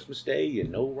on Christmas Day? You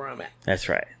know where I'm at. That's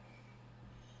right.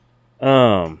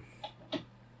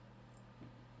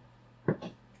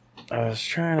 I was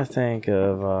trying to think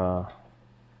of I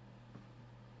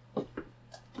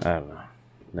don't know.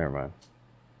 Never mind.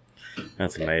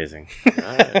 That's amazing.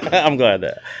 Right. I'm glad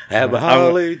that. Have a I'm-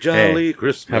 holly jolly hey,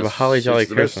 Christmas. have a holly jolly It's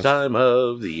the best Christmas. time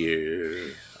of the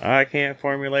year. I can't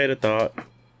formulate a thought.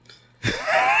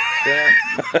 Yeah.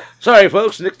 Sorry,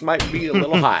 folks. Nick might be a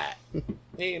little high.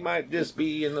 He might just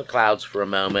be in the clouds for a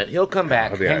moment. He'll come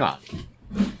back. I'll be Hang all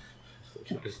on.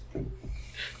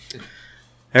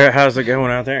 How's it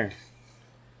going out there?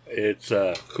 It's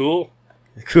cool,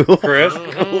 Cool. crisp,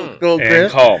 Cool, and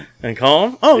Chris. calm. And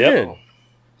calm? Oh, Yep. good.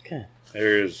 Okay.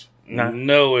 There's Nah.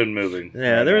 no wind moving.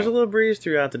 Yeah, right there was a now. little breeze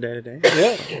throughout the day today.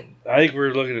 Yeah, I think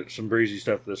we're looking at some breezy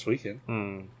stuff this weekend.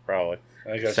 Probably.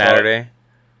 I think I saw- Saturday.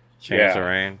 Chance Yeah. of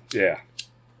rain. Yeah,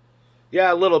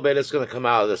 Yeah, a little bit. It's going to come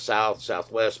out of the south,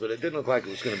 southwest, but it didn't look like it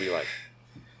was going to be like,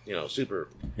 super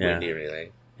Yeah. windy or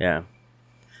anything. Yeah.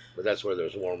 But that's where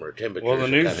there's warmer temperatures. well, the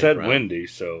news coming said from. windy,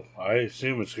 so I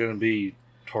assume it's going to be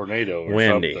tornado or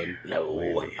Windy. something. No,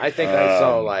 Windy. I think I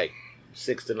saw like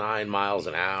 6 to 9 miles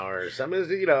an hour. Or something.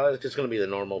 It's just going to be the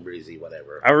normal breezy,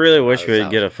 whatever. I really wish Out of we the would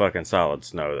south. get a fucking solid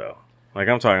snow, though. Like,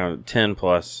 I'm talking 10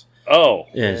 plus Oh,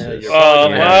 inches. you're well,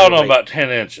 probably I gonna don't know wait. about 10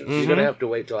 inches, You're going to have to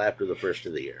wait till after the first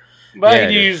of the year. but I Yeah,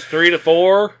 could it use 3 to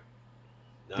 4.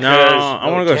 No, Because I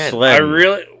want to go 10. I sledding.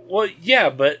 really, well, yeah,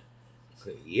 but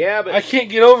Yeah, but I can't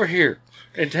get over here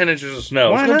in 10 inches of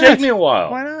snow. Why It's going not? to take me a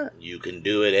while. Why not? you can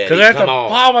do it, Eddie. Because I have to Come on.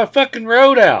 plow my fucking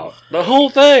road out. The whole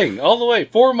thing. All the way.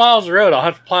 4 miles of road I'll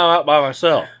have to plow out by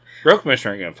myself. Road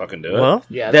commissioner ain't going to fucking do it. Well,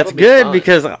 Yeah, that's that'll be good fine.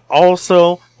 because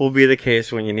also will be the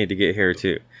case when you need to get here,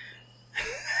 too.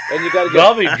 And you got to But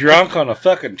I'll get. be drunk on a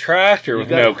fucking tractor with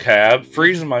gotta- no cab,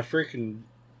 freezing my freaking...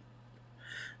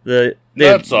 The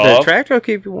That's off. tractor will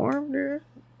keep you warm, dude.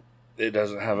 It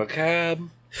doesn't have a cab.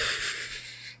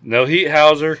 No heat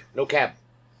houser. No cab.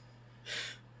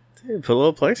 Dude, put a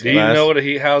little plexiglass. Do you know what a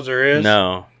heat houser is?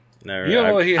 No. Never. You don't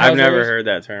know what heat I've houser never is? heard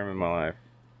that term in my life.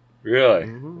 Really?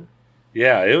 Mm-hmm.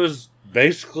 Yeah, it was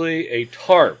basically a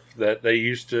tarp that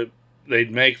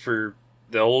they'd make for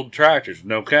the old tractors,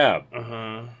 no cab.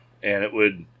 Uh-huh. And it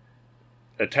would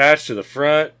attach to the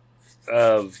front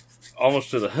of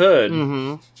almost to the hood,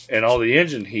 Mm-hmm. and all the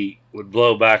engine heat would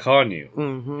blow back on you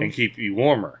Mm-hmm. and keep you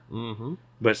warmer. Mm-hmm.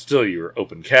 But still, you were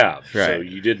open cab, so Right.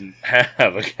 you didn't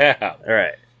have a cab. All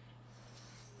right.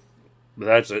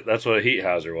 But that's what a heat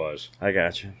houser was. I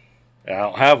got you. And I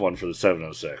don't have one for the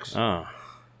 706. Oh. I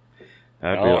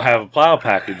That'd be don't have a plow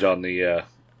package on the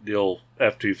old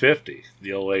F-250,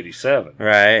 the old 87.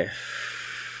 Right.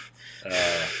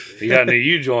 He got new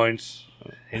U-joints.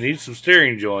 He needs some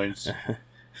steering joints.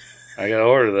 I gotta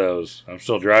order those. I'm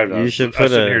still driving. You I'm should I'm put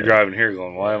sitting a- here driving here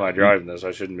going, why am I driving this?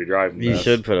 I shouldn't be driving You this.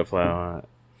 should put a plow on it.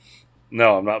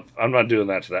 No, I'm not. I'm not doing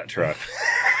that to that truck.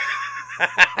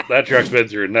 That truck's been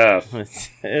through enough.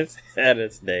 It's had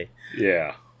its day.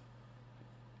 Yeah.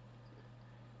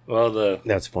 Well,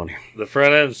 That's funny. the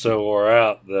front end's so wore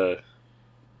out. The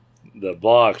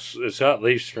blocks. It's got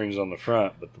leaf springs on the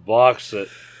front, but the blocks that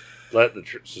let the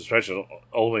suspension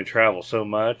only travel so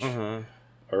much Uh-huh.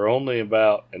 are only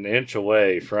about an inch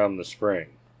away from the spring.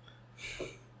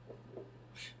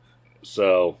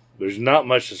 So there's not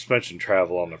much suspension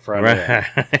travel on the front end.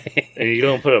 Right. And you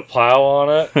don't put a plow on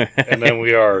it, and then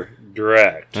we are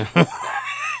direct.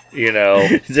 You know,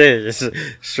 Just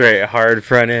straight hard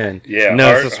front end. yeah, No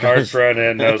hard suspension. front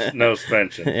end, no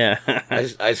suspension. Yeah.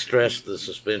 I stressed the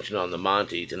suspension on the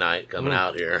Monty tonight coming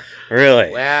out here. Really?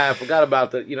 Well, I forgot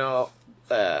about the,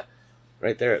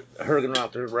 right there at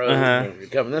Hergenrother Road. Uh-huh. If you're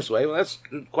coming this way, well, that's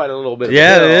quite a little bit of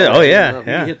Yeah, a hill. it is. Oh, yeah, You know, if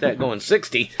yeah. You hit that going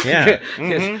 60. Yeah. it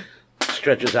Mhm.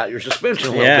 stretches out your suspension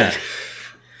a little Yeah. bit.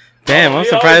 Damn, I'm Oh,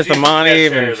 surprised the you Monty always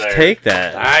even get there. take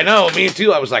that. I know, me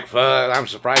too. I was like, fuck, I'm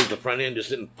surprised the front end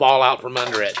just didn't fall out from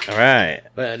under it. All right.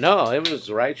 But no, it was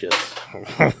righteous.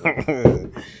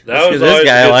 That This was always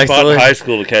guy a good likes to spot in live- high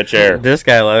school to catch air. This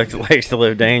guy likes to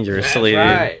live dangerously.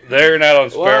 That's dude. right. They're not on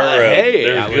Sparrow Well, Road. hey,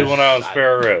 There's I a good was- one out on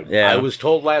Sparrow Road. Yeah. I was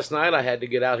told last night I had to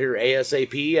get out here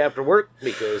ASAP after work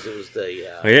because it was the...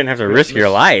 We didn't have to risk your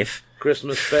Christmas- life.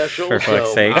 Christmas special, For fuck's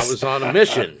so sakes. I was on a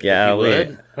mission. Yeah, if you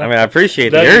would. I mean, I appreciate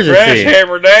the Dougie Fresh, urgency.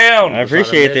 hammer down. I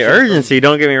appreciate the mission urgency.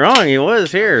 Don't get me wrong. He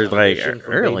was here like Mission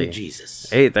from early, baby Jesus.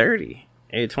 8:30,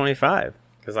 8:25,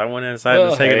 because I went inside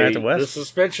the second night to the West.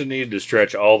 suspension needed to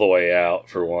stretch all the way out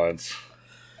for once.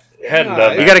 Hadn't Yeah,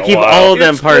 done that You got to in a keep while. all of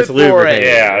them It's parts good for it. lubricated.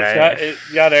 Yeah, right? it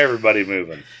got everybody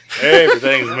moving.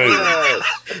 Everything's moving. Yes.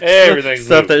 Everything's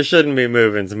Stuff moving. that shouldn't be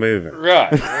moving's moving.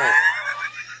 Right.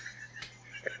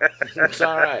 It's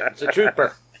all right. It's a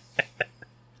trooper.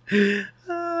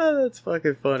 That's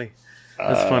fucking funny.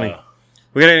 That's funny.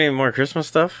 We got any more Christmas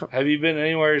stuff? Have you been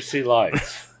anywhere to see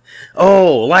lights?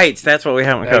 Oh, lights. That's what we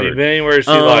haven't Have you covered. been anywhere to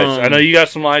see lights? I know you got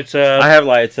some lights up. I have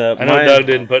lights up. I know Mine- Doug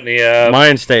didn't put any up.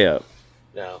 Mine stay up.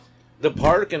 No. The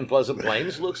park in Pleasant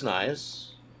Plains looks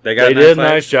nice. They got They nice did a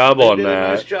lights? nice job They on did that.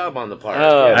 a nice job on the park.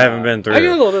 Oh. I haven't been through. I got a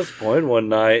it. little disappointed one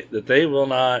night that they will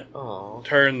not Oh.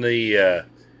 turn the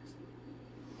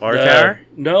Bar tower?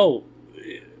 No,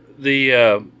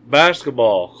 the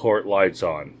basketball court lights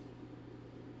on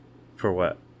For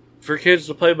what? for kids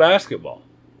to play basketball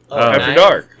Oh. after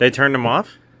dark. They turned them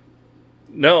off?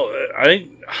 No, I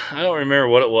don't remember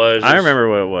what it was. I remember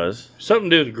what it was. something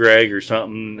to do with Greg or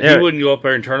something. Yeah. He wouldn't go up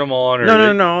there and turn them on.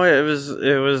 Or No. It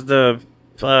was the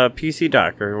PC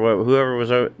doc or whoever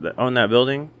was on that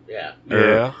building. Yeah.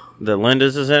 Yeah, The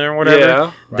Linda's is in or whatever.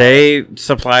 Yeah. They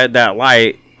supplied that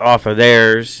light off of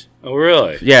theirs. oh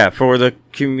really? Yeah, for the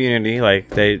community. Like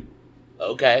they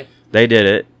Okay. did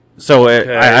it. So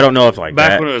Okay. I don't know if like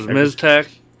Back that. when it was Ms. Tech.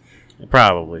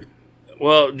 Probably.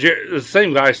 Well, the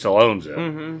same guy still owns it,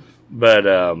 Mm-hmm. but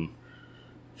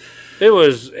it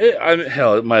was.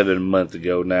 Hell, it might have been a month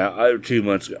ago now. 2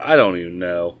 months ago. I don't even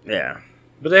know. Yeah.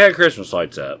 But they had Christmas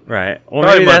lights up. Right. Well,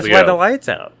 Probably maybe a month that's why ago. the light's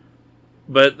out.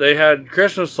 But they had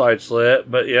Christmas lights lit,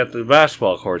 but yet the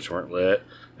basketball courts weren't lit.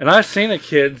 And I seen a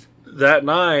kid that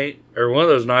night, or one of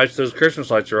those nights, those Christmas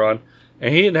lights are on,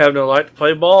 and he didn't have no light to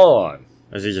play ball on.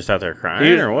 Is he just out there He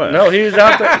crying was- or what? No, he was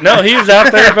out there. No, he was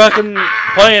out there fucking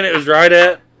playing. It was right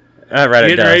at, Right at getting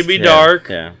ready to dusk. be Yeah. dark.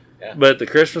 Yeah. but the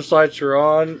Christmas lights were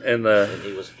on, and And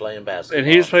he was playing basketball.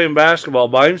 he was playing basketball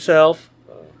by himself,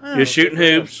 just shooting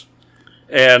hoops.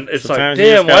 And it's Sometimes like,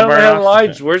 you just damn, why gotta don't they burn have off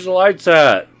lights? Where's the lights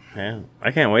at? Yeah.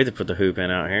 I can't wait to put the hoop in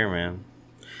out here, man.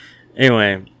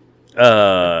 Anyway,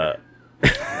 I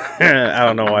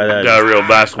don't know why that. Got a real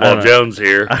basketball know. Jones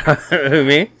here. Who,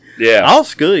 me? Yeah. I'll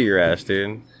school your ass,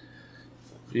 dude.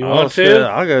 You I'll want school- to?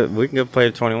 I'll go. We can go play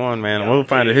 21, man. We'll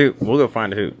find a hoop. We'll go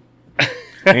find a hoop.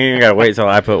 You ain't gotta wait till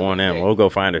I put one in. We'll go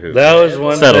find a hoop. That was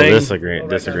one Settle thing.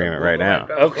 disagreement right now.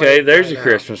 Okay, there's a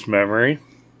Christmas memory.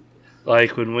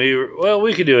 Like when we were, well,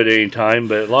 we could do it any time,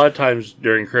 but a lot of times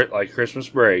during like Christmas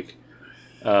break,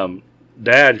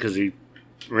 Dad, because he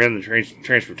ran the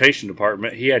transportation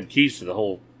department, he had keys to the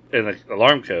whole and the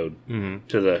alarm code Mm-hmm.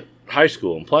 to the high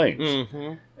school in Plains,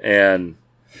 Mm-hmm. and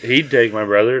he'd take my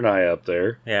brother and I up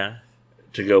there Yeah.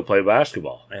 to go play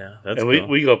basketball, Yeah. That's and cool.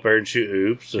 we go up there and shoot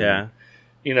hoops, and, Yeah.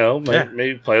 you know, Yeah.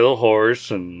 maybe play a little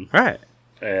horse and Right.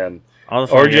 All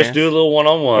the or fun just games. do a little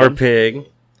one-on-one or pig.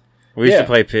 We used Yeah. to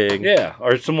play pig. yeah,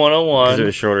 or some Because it one-on-one.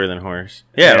 was shorter than horse.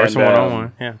 Yeah, or And, some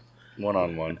one-on-one. Yeah.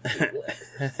 One-on-one.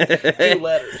 2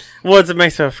 letters. Well, it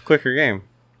makes a quicker game.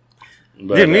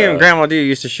 But, Dude, me and Grandma D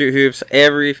used to shoot hoops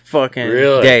every fucking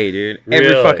Really? day, dude. Every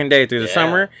Really? fucking day through the Yeah.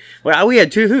 summer. Well, we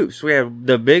had 2 hoops. We had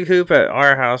the big hoop at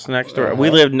our house next door. We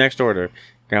lived next door to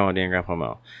Grandma D and Grandpa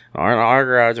Mel. Our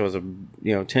garage was a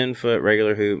 10-foot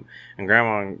regular hoop, and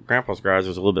Grandma and Grandpa's garage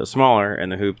was a little bit smaller,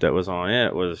 and the hoop that was on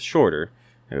it was shorter.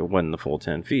 It wasn't the full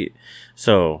 10 feet.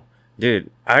 So, dude,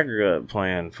 I grew up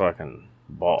playing fucking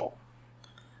ball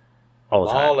all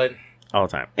the time. Ballin'. All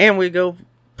the time. And we go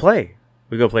play.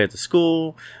 We go play at the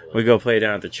school. We go play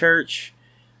down at the church.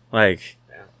 Like,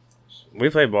 we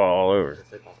play ball all over.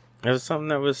 It was something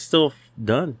that was still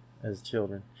done as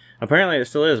children. Apparently it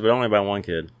still is, but only by one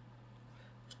kid.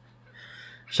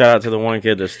 Shout out to the one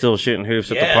kid that's still shooting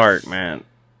hoops at the Yes. park, man.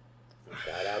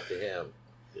 Shout out to him.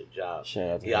 Good job. Shout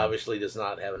out to He him. obviously does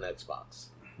not have an Xbox.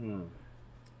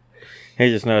 He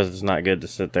just knows it's not good to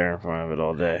sit there in front of it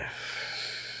all day.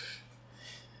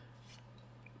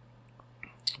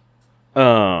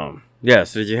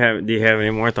 Yes, do you have any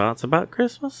more thoughts about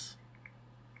Christmas?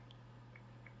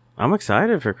 I'm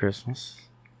excited for Christmas.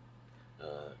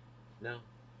 No.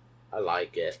 I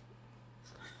like it.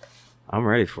 I'm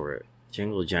ready for it.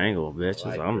 Jingle jangle, bitches.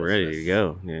 like I'm ready to Christmas.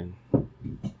 go, dude.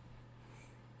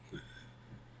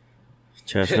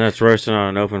 Chestnuts roasting on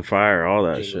an open fire, all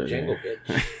that Jingle, shit. jingle, dude.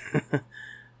 bitch.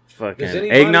 Fucking Does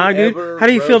anybody eggnog, dude. ever How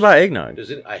do you feel roast- about eggnog?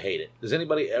 I hate it. Does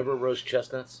anybody ever roast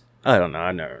chestnuts? I don't know.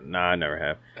 I never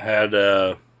have. had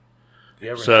You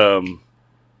ever some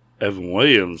Evan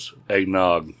Williams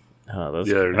eggnog. Oh, that's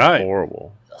The other night.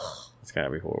 horrible. It's gotta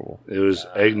be horrible, It was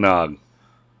eggnog.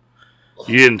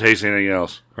 You didn't taste anything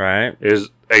else. right? It was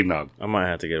eggnog. I might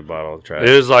have to get a bottle to try. It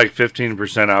was like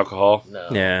 15% alcohol. No.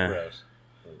 Yeah.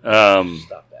 Gross.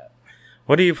 Stop that.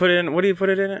 What do you put in? What do you put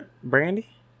it in it? Brandy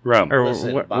Rum. or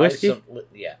Listen, what, buy whiskey? Some,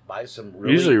 buy some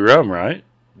really... Usually rum, right?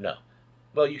 No.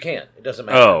 Well, you can. It doesn't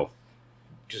matter. Oh.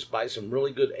 Just buy some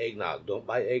really good eggnog. Don't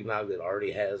buy eggnog that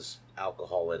already has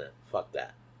alcohol in it. Fuck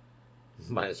that.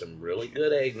 Buy some really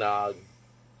good eggnog.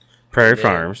 Prairie and then-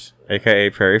 Farms, aka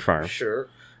Prairie Farms. Sure.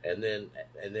 And then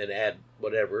add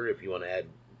whatever. If you want to add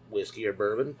whiskey or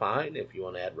bourbon, fine. If you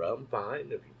want to add rum, fine.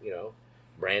 If you know,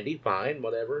 brandy, fine.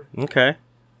 Whatever. Okay.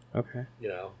 You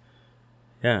know,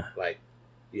 Yeah. like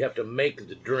you have to make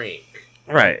the drink.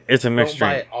 Right. It's a mixed Don't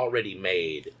buy drink. it already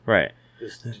made. Right.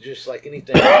 Just like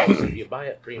anything else, if you buy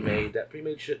it pre-made, that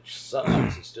pre-made shit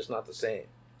sucks. It's just not the same.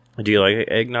 Do you like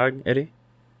eggnog, Eddie?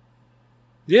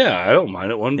 Yeah, I don't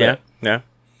mind it one Yeah. bit. Yeah.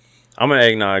 I'm an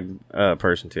eggnog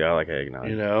person too. I like eggnog.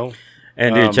 You know?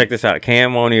 And dude, check this out.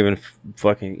 Cam won't even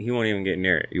he won't even get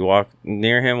near it. You walk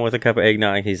near him with a cup of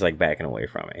eggnog, he's like backing away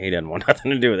from it. He doesn't want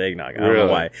nothing to do with eggnog. I don't know Really?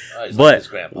 why. He's like But his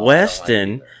grandpa. I don't like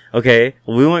Weston, it okay,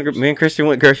 me and Christy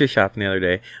went grocery shopping the other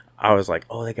day. I was like,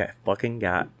 oh, they got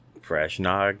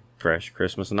fresh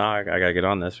Christmas nog. I gotta get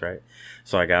on this, right?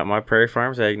 So I got my Prairie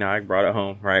Farms eggnog, brought it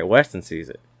home, right? Weston sees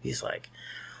it. He's like,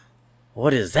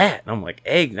 what is that? And I'm like,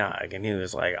 eggnog. And he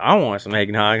was like, I want some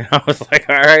eggnog. And I was like,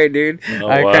 all right, dude. Oh,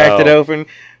 I wow. cracked it open,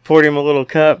 poured him a little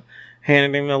cup,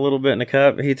 handed him a little bit in the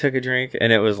cup. He took a drink,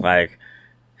 and it was like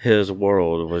his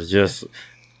world was just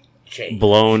Change.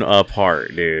 blown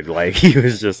apart, dude. Like, he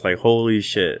was just like, holy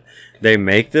shit. They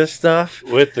make this stuff?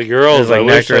 With the girls, It's like I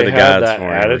wish nectar of they the had gods that for 'em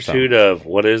or attitude of,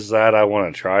 what is that? I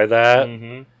want to try that.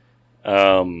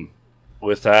 Mm-hmm.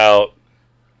 Without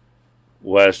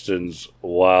Weston's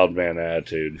wild man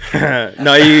attitude.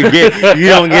 No, you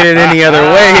don't get it any other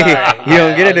way. You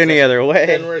don't get it any other Didn't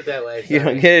way. work that way. You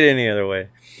don't get it any other way.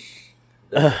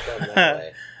 Doesn't come that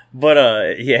way.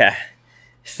 But yeah.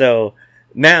 So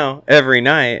now every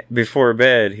night before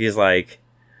bed, he's like,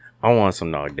 I want some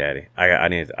Nog Daddy. I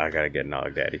gotta get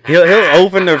Nog Daddy. He'll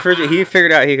open the refrigerator. He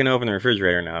figured out he can open the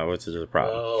refrigerator now, which is a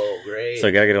problem. Oh, great. So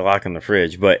I gotta get a lock in the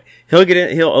fridge. But he'll get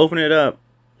it. He'll open it up.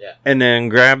 Yeah. And then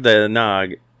grab the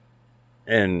Nog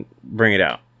and bring it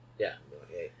out. Yeah.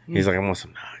 Okay. He's like, I want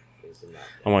some Nog. It's enough.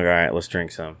 I'm like, all right, let's drink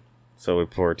some. So we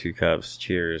pour 2 cups,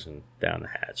 cheers, and down the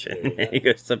hatch. There And you go. he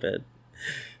goes to bed.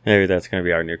 Maybe that's going to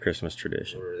be our new Christmas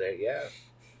tradition. Over there, yeah.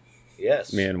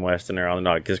 Yes. Me and Weston are on the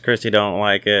Nog. Because Christy don't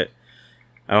like it.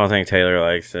 I don't think Taylor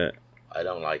likes it. I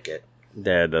don't like it.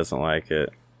 Dad doesn't like it.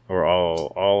 We're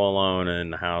all alone in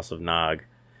the house of Nog.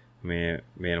 Me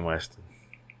and Weston.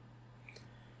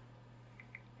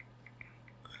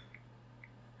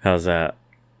 How's that?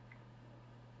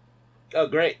 Oh,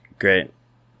 great. Great.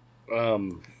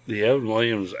 The Evan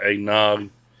Williams eggnog,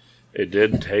 it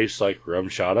did taste like rum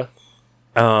shata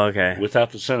Oh, okay.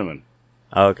 without the cinnamon.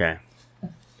 Okay.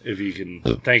 If you can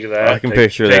think of that, I can take,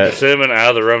 picture take that. the cinnamon out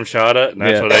of the rum shata, and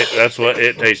Yeah. that's what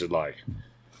it tasted like.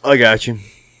 I got you.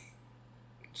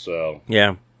 So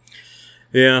Yeah.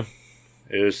 Yeah.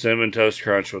 it was cinnamon toast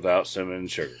crunch without cinnamon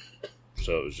and sugar.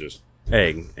 So it was just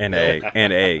Egg and egg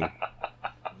and egg.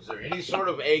 Is there any sort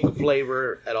of egg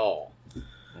flavor at all?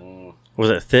 Was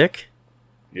it thick?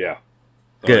 yeah,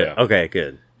 Good. Oh, yeah. Okay,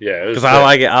 good. Yeah, it was Because I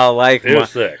thick. like it. It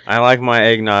was thick. I like my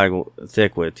eggnog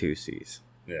thick with 2 C's.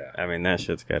 Yeah, I mean, that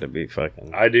shit's got to be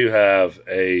fucking. I do have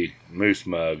a moose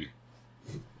mug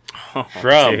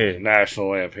from Dude. National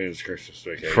Lampoon's Christmas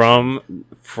Vacation. From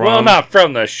well, not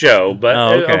from the show, but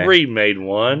Oh, okay. a remade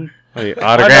one.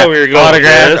 autograph, where you're going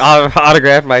with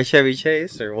autographed by Chevy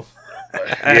Chase or what?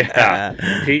 Yeah,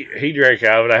 he drank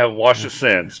out of it. I haven't washed it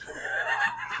since.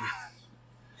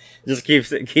 Just keep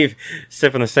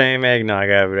sipping the same eggnog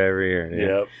out of it every year. Dude.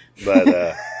 Yep,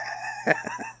 but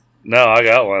no, I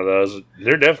got one of those.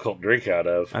 They're difficult to drink out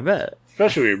of, I bet.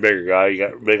 especially when you're a bigger guy. You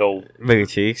got big old Big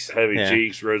cheeks. heavy Yeah.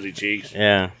 cheeks, rosy cheeks.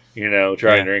 Yeah. You know,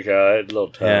 try Yeah. and drink out of it. It's a little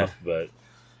tough, Yeah. but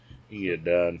you get it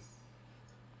done.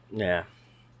 Yeah.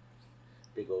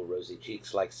 Big old rosy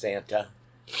cheeks like Santa.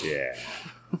 Yeah.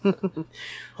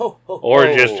 Ho, ho, Or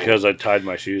ho. just because I tied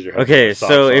my shoes or had Okay, my socks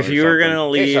so on if or you were something. gonna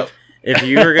Okay, leave, so- if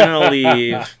you were gonna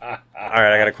leave, all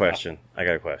right, I got a question.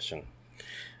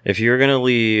 If you were gonna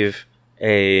leave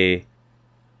a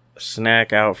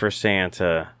snack out for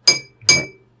Santa,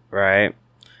 right?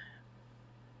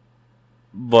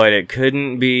 But it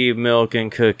couldn't be milk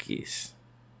and cookies.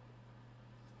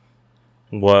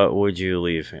 What would you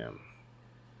leave him?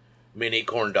 Mini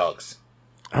corn dogs.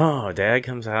 Oh, Dad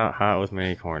comes out hot with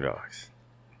mini corn dogs.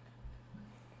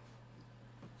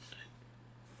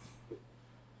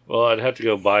 Well, I'd have to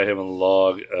go buy him a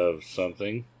log of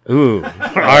something. Ooh. All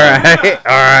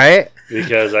right.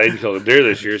 Because I didn't kill a deer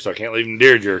this year, so I can't leave him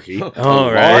deer jerky. Oh,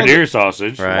 right. Or deer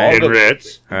sausage. Right. And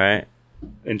grits. Right.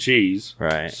 And cheese.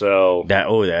 Right. So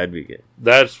that'd be good.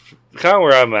 that's kind of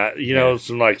where I'm at. You know,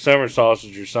 some like summer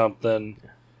sausage or something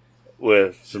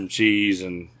with some cheese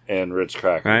and Ritz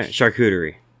crackers. Right.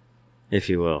 Charcuterie, if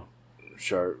you will.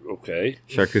 Okay.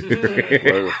 Charcuterie.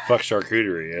 Whatever the fuck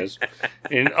charcuterie is.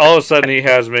 And all of a sudden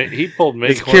he pulled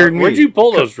mini It's cured corn. Where'd meat. you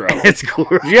pull those from? It's cool.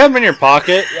 Did you have them in your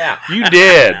pocket? Yeah. You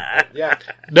did. Yeah.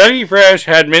 Dougie Fresh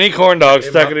had mini corn dogs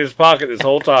stuck in his pocket this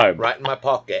whole time. Right in my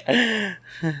pocket.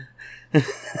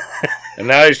 And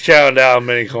now he's chowing down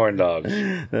mini corn dogs.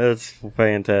 That's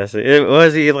fantastic. It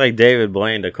was he like David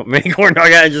Blaine, the mini corn dog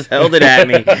guy, just held it at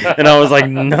me, and I was like,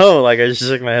 "No!" Like I just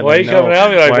shook my head. Why like, you coming at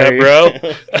me like that,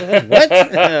 bro?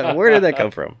 What? Where did that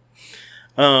come from?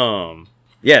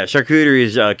 Yeah, charcuterie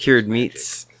is cured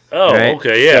meats. Oh, right?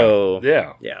 okay, yeah. So,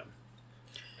 Yeah. yeah.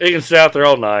 It can sit out there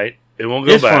all night. It won't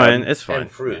go It's bad. fine. It's fine.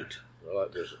 And fruit. Well,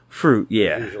 there's Fruit,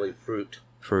 yeah, usually fruit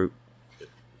fruit.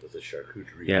 with the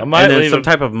charcuterie. Yeah, I might and then leave some it-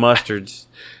 type of mustards,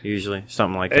 usually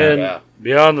something like that. And Yeah.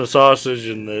 beyond the sausage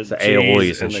and the aioli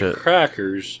cheese and and shit. the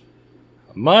crackers,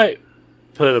 I might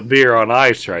put a beer on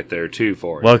ice right there, too,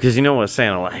 for it. Well, because you know what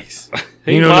Santa likes.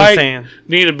 He You know what might I'm saying?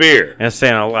 need a beer. And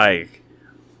Santa like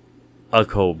a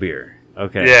cold beer.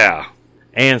 Okay. Yeah.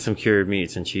 And some cured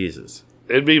meats and cheeses.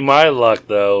 It'd be my luck,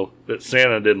 though, that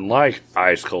Santa didn't like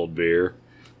ice-cold beer.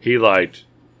 He liked,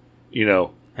 Hey,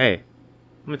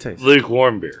 let me tell you something.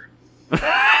 lukewarm beer.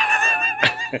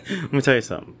 Let me tell you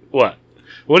something. What?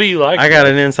 What do you like? I got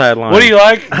an inside line. What do you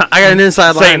like? I got an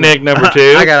inside line. Saint Nick number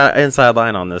 2. I got an inside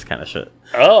line on this kind of shit.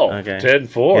 Oh, Okay.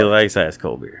 10-4. He likes ice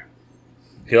cold beer.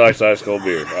 He likes ice-cold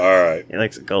beer. All right. He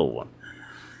likes a cold one.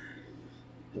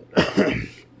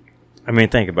 I mean,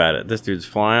 think about it. This dude's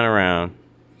flying around,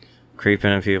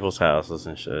 creeping in people's houses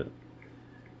and shit.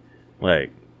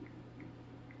 Like,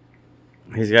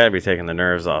 he's got to be taking the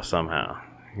nerves off somehow.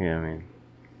 You know what I mean?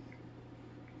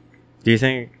 Do you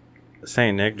think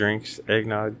Saint Nick drinks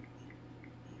eggnog?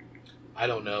 I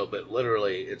don't know, but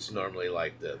literally, it's normally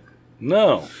like the.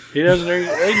 No, he doesn't drink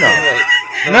eggnog.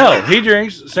 No, he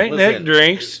drinks. Saint Nick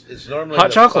drinks. It's normally hot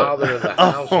the chocolate. father of the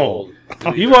household.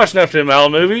 You watch enough of them Al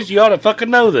movies. You ought to fucking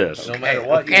know this. No matter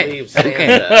what you leave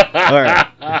Santa, All right.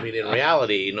 I mean, in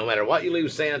reality, no matter what you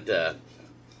leave Santa,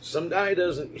 some guy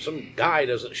doesn't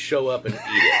show up and eat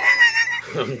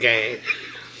it. Okay.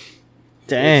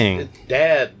 Dang.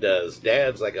 Dad does.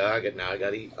 Dad's like, I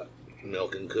gotta eat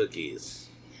milk and cookies.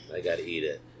 I gotta eat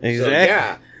it. Exactly. So,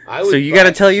 yeah, I would So you got to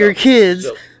buy tell your some- kids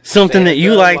so something that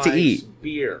you Santa like to likes eat.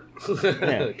 Beer.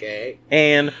 Okay.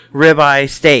 And ribeye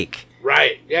steak.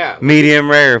 Right. Yeah. Medium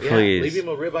rare, Yeah, please. leave him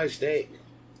a ribeye steak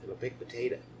and a baked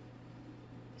potato.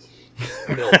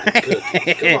 Milk and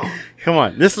cookies. Come on. Come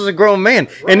on. This is a grown man.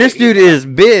 Right, And this dude is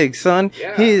big, son.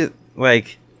 Yeah. He's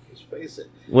like, Let's face it.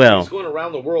 well, He's going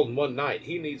around the world in one night.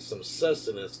 He needs some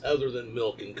sustenance other than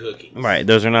milk and cookies. right,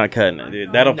 those are not cutting it,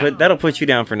 dude. That'll put you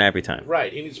down for nappy time.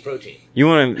 Right. He needs protein. You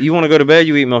want to go to bed,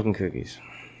 you eat milk and cookies.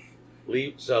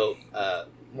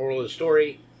 Moral of the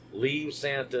story, leave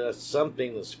Santa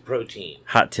something that's protein.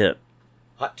 Hot tip.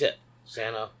 Hot tip.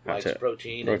 Santa likes tip.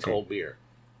 protein and Protein. cold beer.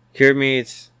 Cured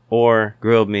meats or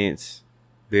grilled meats,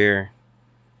 beer,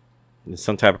 and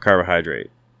some type of carbohydrate.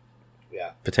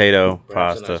 Yeah. Potato,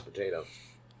 Perhaps pasta, a nice potato.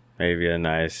 maybe a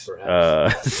nice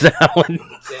Perhaps. salad.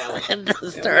 Salad.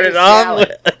 to start it off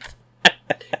with.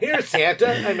 Here,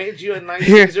 Santa, I made you a nice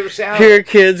Here, Caesar salad. here,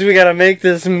 kids, we gotta make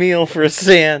this meal for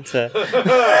Santa.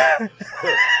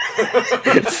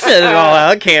 Set it all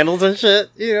out, candles and shit.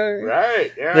 You know,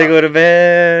 Right, yeah. they go to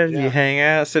bed, Yeah. you hang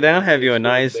out, sit down, have you a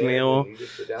nice Bed, meal. You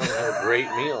just sit down and have a great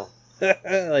meal.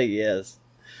 Like, yes,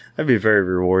 that'd be very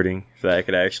rewarding if that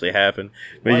could actually happen.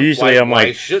 But Why- usually, why- I'm why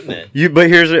like, shouldn't it? But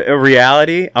here's a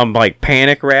reality. I'm like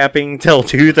panic rapping till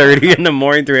 2:30 in the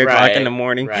morning, 3 o'clock in Right, the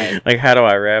morning. right. Like, how do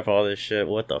I rap all this shit?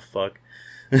 What the fuck?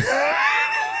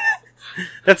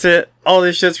 That's it. All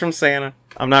this shit's from Santa.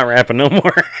 I'm not rapping no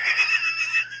more.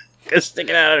 Just stick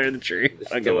it out under the tree.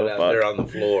 Just I don't give throw a it out there fuck. on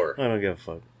the floor. I don't give a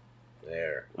fuck.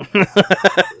 There.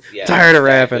 Yeah, Tired of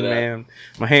stack rapping, it up. man.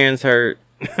 My hands hurt.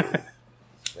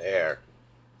 There.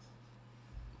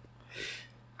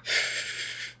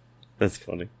 That's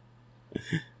funny.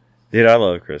 Dude, I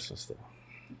love Christmas though.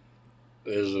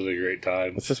 This is a great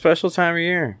time. It's a special time of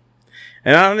year.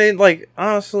 And I mean, like,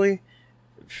 honestly,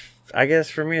 I guess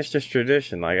for me it's just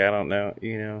tradition. Like, I don't know,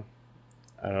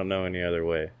 I don't know any other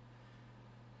way.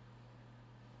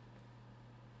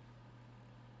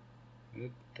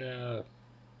 It,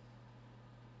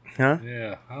 Huh?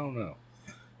 yeah, I don't know.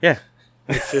 Yeah.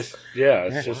 It's just,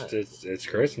 it's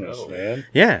Christmas, man.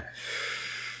 Yeah.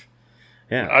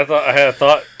 Yeah. I had a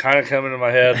thought kind of come into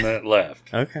my head and then it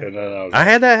left. Okay. And then I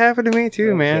had that happen to me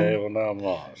too, man. Okay, well now I'm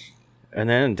lost. And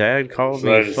then Dad called So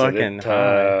me I just said fucking it,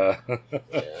 high.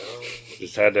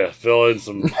 just had to fill in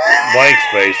some blank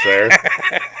space there.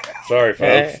 Sorry,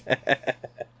 folks.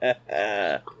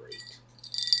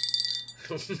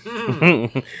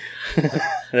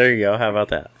 There you go. How about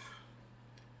that?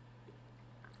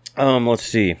 Let's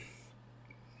see.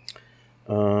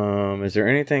 Is there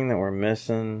anything that we're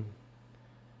missing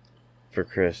for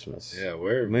Christmas? Yeah,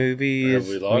 where Movies, have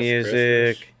we lost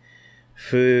music,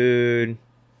 Christmas?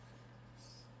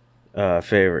 food,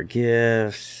 favorite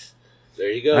gifts. There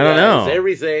you go. I don't guys. know.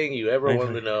 Everything you ever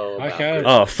wanted to know I about kinda-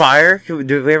 Christmas. Fire?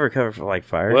 Do we ever cover like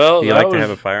fire? Well, do you that like to was- have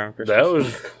a fire on Christmas? That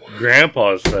was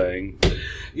Grandpa's thing.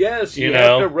 Yes, you You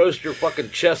have know. to roast your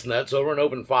fucking chestnuts over an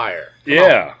open fire. Come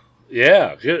Yeah.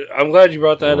 Yeah. Good. I'm glad you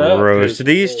brought that up. 'cause Roast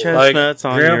these chestnuts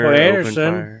on Grandpa your Anderson,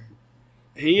 open fire.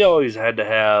 He always had to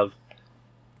have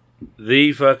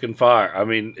the fucking fire. I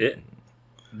mean,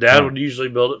 Dad would usually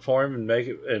build it for him and make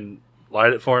it and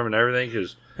light it for him and everything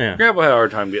because Yeah. Grandpa had a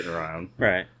hard time getting around.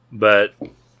 Right. But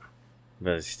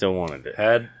But I still wanted it.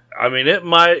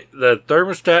 the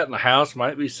thermostat in the house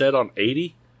might be set on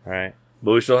 80, Right.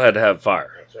 but we still had to have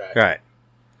fire. That's right. Right.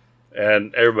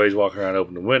 And everybody's walking around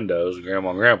opening windows. And Grandma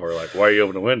and Grandpa are like, "Why are you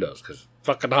opening windows? Because it's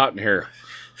fucking hot in here."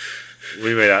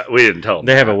 We didn't tell them.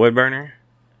 They have a that. wood burner?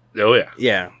 Oh yeah.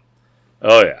 Yeah.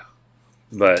 Oh yeah.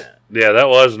 But yeah, that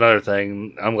was another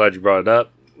thing. I'm glad you brought it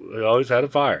up. We always had a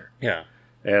fire, Yeah.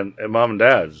 and Mom and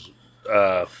Dad's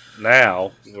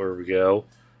now where we go,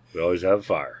 we always have a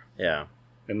fire Yeah.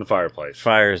 in the fireplace.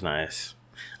 Fire's nice.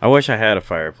 I wish I had a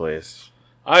fireplace.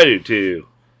 I do too.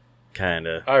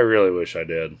 Kinda. I really wish I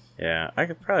did. Yeah. I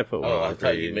could probably put one Oh, on I thought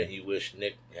pretty you easy. meant you wish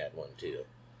Nick had one too.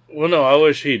 Well, no, I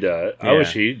wish he did. I Yeah.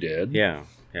 wish he did. Yeah.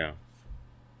 Yeah.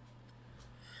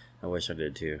 I wish I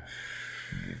did too.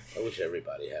 I wish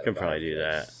everybody had. Could a probably do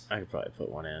that. fireplace. I could probably put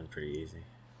one in pretty easy.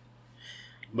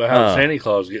 But how Santa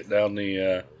Claus get down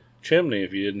the chimney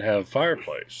if you didn't have a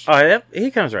fireplace? Oh, yep.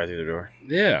 He comes right through the door.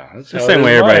 Yeah, that's The how it same is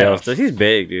way in my everybody house. else does. He's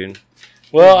big, dude.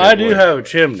 Well, He's a I big do boy. have a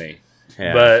chimney,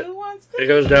 Yeah. but Who wants it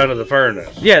goes down to the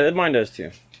furnace. Yeah, mine does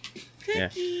too. Yeah.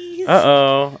 cookies?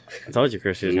 Uh-oh. I told you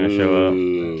Chrissy was going to show up.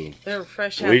 Ooh. They're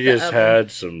fresh out We the just oven.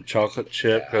 had some chocolate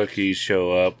chip cookies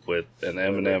show up with an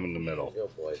M&M in the middle. Go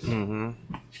boys. Mm-hmm.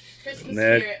 Christmas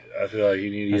Nick, spirit. I feel like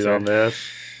you need to That's get on this.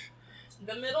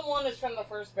 The middle one is from the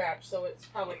first batch, so it's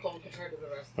probably cold compared to the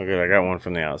rest. Oh, good. I got one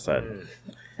from the outside.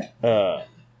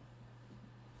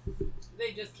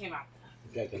 They just came out.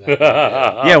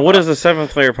 Yeah, what is the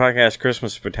 7th Layer Podcast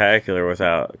Christmas Spectacular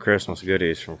without Christmas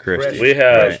goodies from Christy? We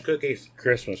have Right. Cookies.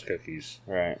 Christmas cookies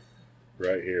Right.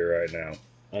 right here, right now.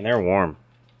 And they're warm.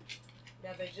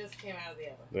 Yeah, they just came out of the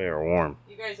oven. They are warm.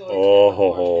 You guys always Oh, get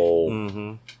ho, the warm. ho.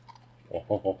 Mm-hmm. Oh,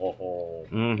 ho, ho, ho, ho.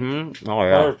 Mm-hmm. Oh,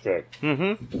 yeah. Perfect.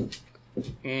 Mm-hmm.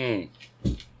 Mm.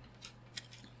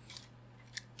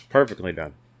 Perfectly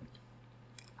done.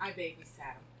 I babysat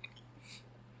them.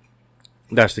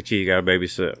 That's the key. You got to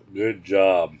babysit. Good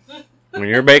job. When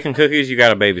you're baking cookies, you got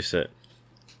to babysit.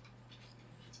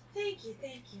 Thank you,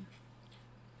 thank you.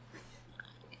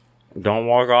 Don't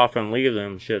walk off and leave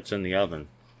them shits in the oven.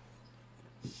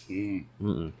 Mm.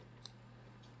 Mm-mm.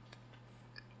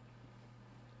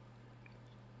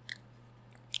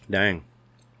 Dang.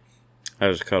 I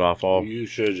just cut off all. You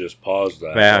should have just paused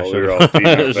that. Yeah, I while we were all feeding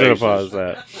our should have faces. paused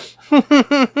that.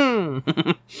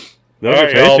 All Those are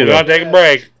right, y'all, tasty, we though. gotta take a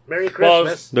break. Merry Pause.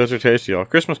 Christmas. Those are tasty, y'all.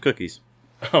 Christmas cookies.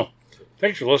 Oh,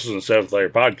 thanks for listening to 7th Layer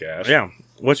Podcast. Yeah.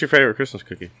 What's your favorite Christmas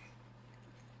cookie?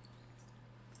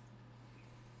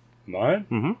 Mine?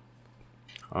 Mm-hmm.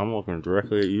 I'm looking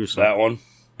directly at you, son. That one.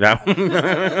 That one.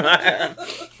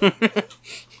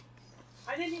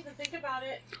 I didn't even think about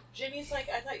it. Jenny's like,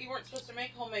 I thought you weren't supposed to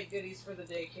make homemade goodies for the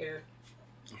daycare.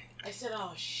 I said,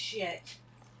 oh shit.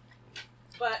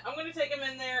 But I'm gonna take them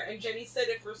in there, and Jenny said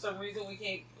if for some reason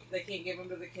they can't give them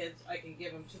to the kids, I can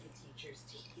give them to the teachers.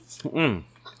 Mm.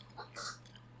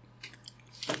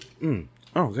 Mm.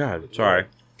 Oh, God. Sorry.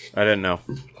 I didn't know.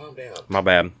 Calm down. My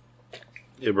bad.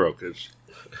 It broke.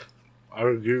 I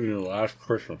was giving you the last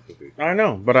Christmas cookie. I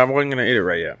know, but I wasn't going to eat it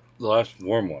right yet. The last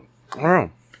warm one. I don't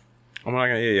know. I'm not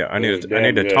going to eat it yet. I need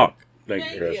Damn to good. talk.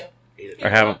 Thank you, Chris. Eat it. You're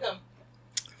I haven't. welcome.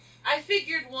 I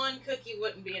figured one cookie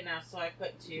wouldn't be enough, so I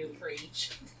put 2 for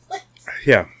each.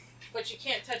 Yeah. But you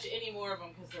can't touch any more of them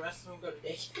because the rest of them go to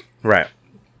daycare. Right.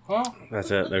 Huh?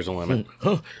 That's it. There's a limit.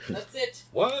 That's it.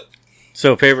 What?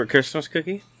 So, favorite Christmas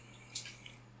cookie?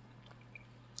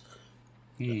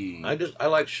 Hmm. I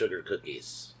like sugar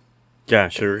cookies. Yeah,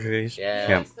 sugar cookies. Yeah.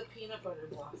 Yeah. That's the peanut butter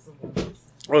blossom ones.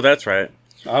 Oh, that's right.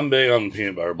 I'm big on the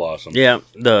peanut butter blossom. Yeah,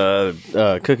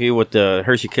 the cookie with the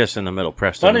Hershey Kiss in the middle,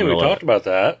 pressed in Funny the we middle talked of about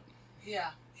that.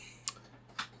 Yeah.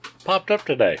 Popped up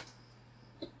today.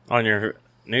 it. On your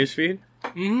newsfeed.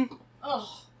 Mm-hmm.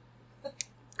 Oh.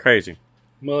 Crazy.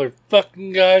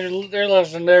 Motherfucking guys, they're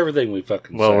listening to everything we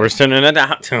fucking Well, say. we're sending it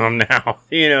out to them now.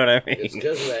 You know what I It's mean?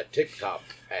 because of that TikTok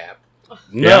app.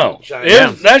 No.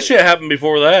 Yeah. That shit happened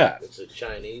before that. It's a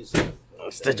Chinese.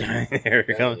 It's the giant. Here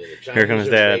it comes. The Here Chinese comes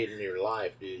are Dad. made in your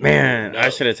life, dude. Man, I No.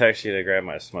 should have texted you to grab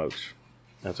my smokes.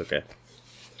 That's okay.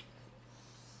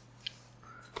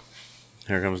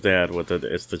 Here comes Dad with the.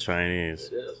 It's the Chinese.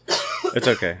 It is. It's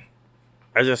okay.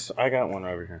 I got one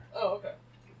over here. Oh, okay.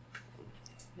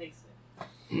 Thanks.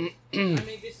 I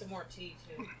may do some more tea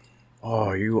too.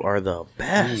 Oh, you are the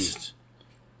best.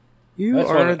 You That's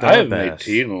are why the I haven't best. made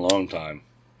tea in a long time.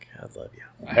 God love you.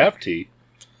 I have tea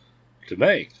to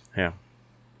make. Yeah.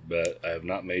 But I have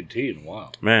not made tea in a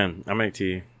while. Man, I make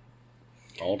tea.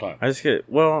 All the time. I just get.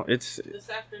 Well, it's This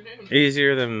afternoon.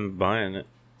 easier than buying it.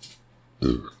 I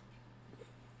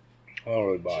don't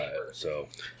really buy it, so.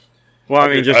 Well, I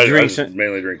mean, just I drinks. just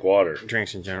mainly drink water.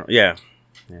 Drinks in general. Yeah.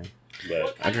 But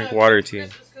What I kind drink of water tea.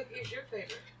 Christmas cookie is your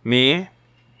favorite? Me?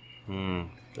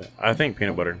 I think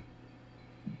peanut butter.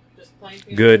 Just plain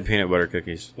peanut Good butter? peanut butter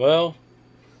cookies. well,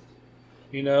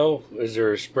 is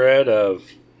there a spread of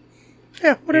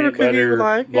Yeah, whatever peanut cookie you butter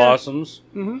like. Yeah. blossoms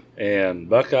Mm-hmm. and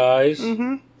Buckeyes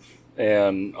Mm-hmm.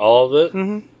 and all of it?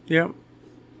 Mm-hmm. Yep.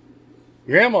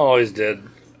 Grandma always did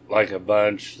like a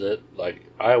bunch that like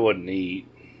I wouldn't eat.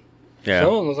 Yeah. Some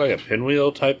of them was like a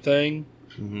pinwheel type thing,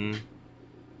 Mm-hmm.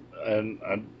 and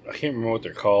I can't remember what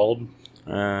they're called.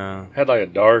 Uh, Had like a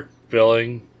dark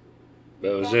filling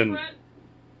that was in. Thumbprint?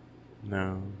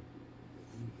 no.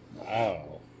 I don't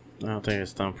know. I don't think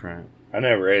it's thumbprint. I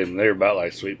never ate them. They were about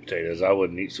like sweet potatoes. I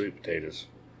wouldn't eat sweet potatoes.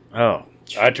 Oh.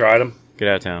 I tried them. Get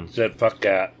out of town. Said fuck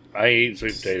that. I ain't eating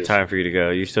sweet potatoes. Time for you to go.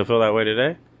 You still feel that way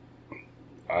today?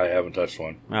 I haven't touched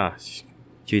one. Ah,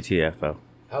 GTFO.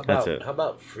 How That's about it. how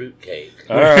about fruitcake?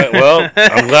 All right. Well,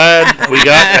 I'm glad we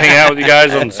got to hang out with you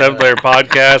guys on the 7 Player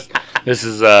Podcast. This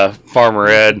is Farmer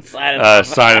Ed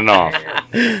signing off.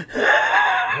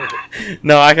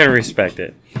 No, I can respect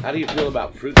it. How do you feel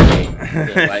about fruitcake?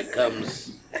 That like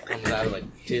comes out of a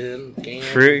tin can.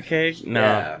 Fruitcake? No.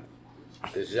 Yeah.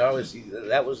 Because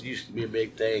that used to be a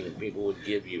big thing. People would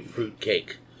give you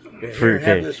fruitcake. Here, Fruitcake.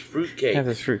 have this fruitcake. Have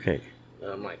this fruitcake.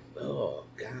 And I'm like, oh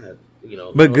god,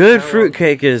 But good how-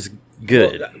 fruitcake is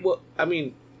good. Well, I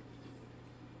mean,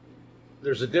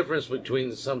 there's a difference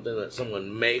between something that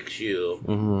someone makes you.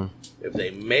 Mm-hmm. If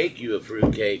they make you a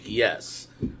fruitcake, yes.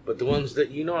 But the ones that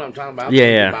you know what I'm talking about, Yeah,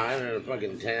 that yeah. you're buying in a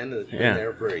fucking tin that's been Yeah.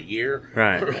 there for a year,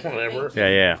 Right. or whatever.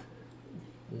 Yeah.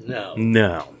 No,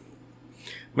 No.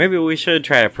 Maybe we should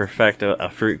try to perfect a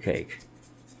fruitcake.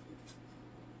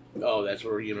 oh, that's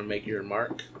where you're gonna make your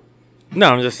mark. No,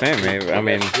 I'm just saying, maybe. I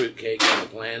mean, Best fruitcake on the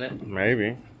planet,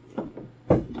 maybe.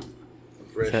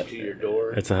 fresh It's to your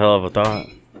door. It's a hell of a thought.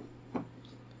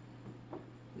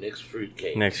 Nick's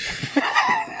fruitcake. Next.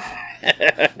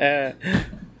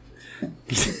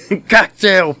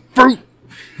 Cocktail fruit.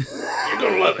 You're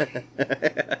gonna love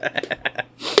it.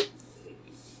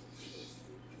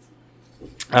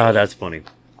 Oh, that's funny.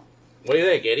 What do you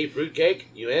think, Eddie? Fruitcake?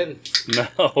 You in? No.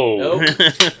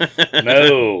 Nope.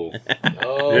 No.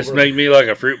 Oh, Just make me like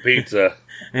a fruit pizza.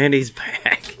 And he's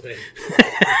back.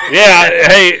 Yeah.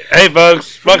 Hey,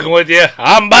 folks. Fucking with you.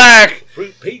 I'm back.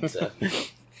 fruit pizza.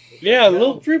 Yeah, a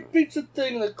little fruit pizza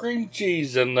thing, the cream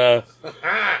cheese and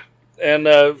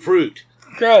Fruit.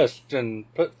 crust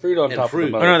and put fruit on And top fruit.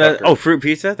 of Oh the no! motherfucker. Fruit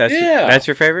pizza. That's Yeah. That's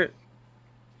your favorite.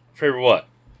 Favorite what?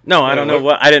 No, I don't know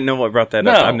what. I didn't know what brought that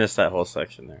up. No. I missed that whole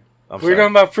section there. I'm We were sorry.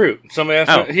 talking about fruit. Somebody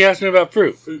asked Oh. me. He asked me about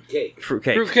fruit. Fruitcake.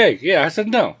 Fruitcake. Fruit cake. Yeah, I said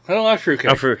no. I don't like fruit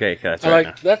cake. Oh, fruitcake. That's I right.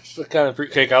 like that's the kind of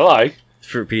fruit cake I like.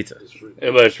 Fruit pizza. It's fruit.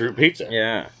 But it's fruit pizza.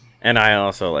 Yeah, and I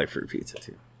also like fruit pizza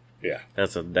too. Yeah.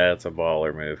 That's a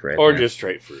baller move, right? Or there. just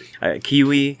straight fruit.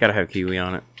 Kiwi. Gotta have kiwi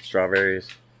on it. Strawberries.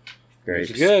 Grapes.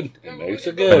 Makes it good. It Remember makes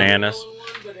we it did good. Banana. Bananas. One,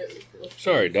 but it was-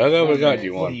 Sorry, Doug. I would have got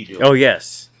you What are one. you doing? Oh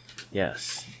yes,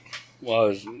 yes. Well, I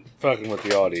was fucking with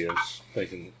the audience,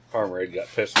 thinking Farmer Eddy got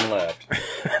pissed and left.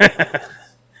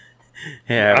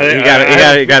 Yeah, I- he I- got his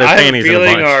I have a panties in a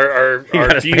feeling bunch. our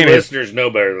got his few panties. listeners know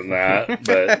better than that,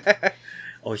 but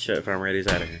Oh shit! Farmer Eddy's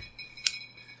out of here.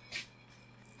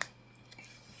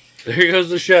 there goes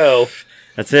the show.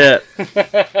 That's it.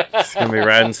 It's gonna be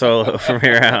riding solo from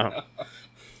here out.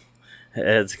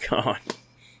 Ed's gone.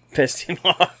 Pissed him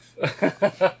off.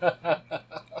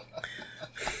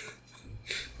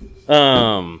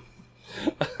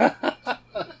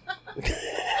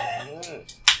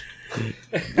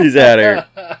 He's out of here.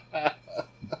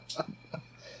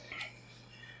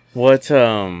 What,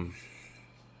 I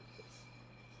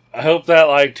hope that,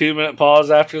 2-minute pause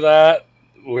after that,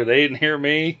 where they didn't hear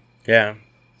me. Yeah.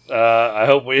 I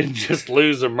hope we didn't just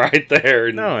lose them right there.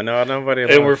 And, No, nobody.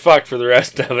 And we're fucked for the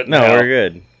rest of it. No, now. we're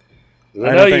good.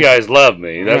 I know you guys love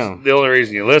me. That's No. the only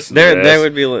reason you listen to this. They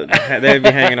would be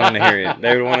hanging on to hear you.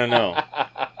 They would want to know.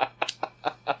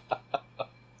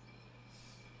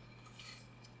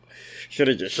 Should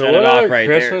have just shut it off right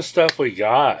Christmas stuff we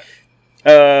got?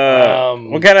 there.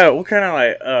 What kind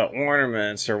of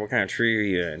ornaments or what kind of tree are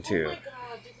you into? Oh my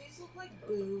god, do these look like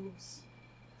boobs?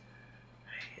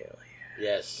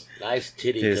 Yes, nice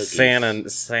titty Dude, cookies. Santa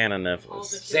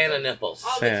nipples. Santa nipples.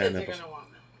 All the Santa kids nipples. are gonna want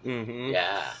them. Mm-hmm.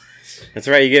 Yeah. That's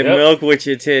right. You get Yep. milk with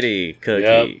your titty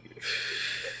cookie.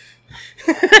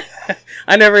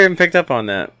 I never even picked up on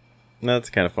that. No, that's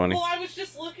kind of funny. Well, I was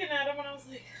just looking at them and I was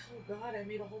like, oh god, I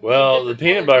made a whole. Well, bunch the of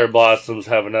peanut different butter colors. blossoms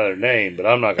have another name, but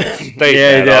I'm not going to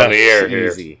state that on the air here.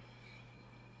 Easy.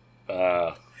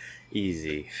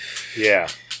 Easy. Yeah.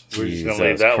 We're just going to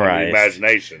leave Jesus that one to the Christ.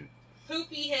 imagination.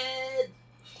 Poopy head.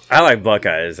 I like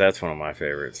Buckeyes. That's one of my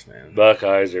favorites, man.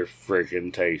 Buckeyes are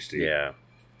freaking tasty. Yeah.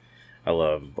 I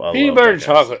love Peanut butter and Buckeyes.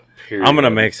 chocolate, period. I'm going to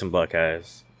make some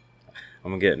Buckeyes.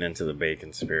 I'm getting into the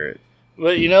bacon spirit.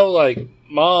 But,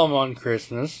 Mom on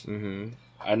Christmas, Mm-hmm.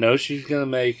 I know she's going to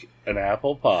make an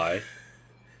apple pie,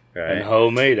 Right. and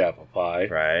homemade apple pie.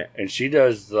 Right. And she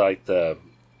does, the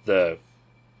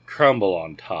crumble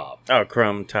on top. Oh,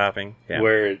 crumb topping. Yeah.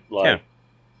 Where it, The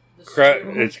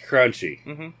sugar. it's crunchy.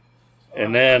 Mm-hmm.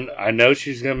 And then I know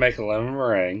she's going to make a lemon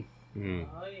meringue. Mm.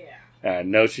 Oh yeah. And I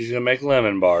know she's going to make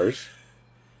lemon bars.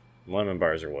 Lemon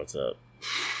bars are what's up.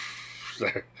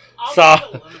 I'll Sol- make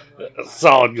a lemon meringue.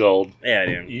 Solid gold. Yeah,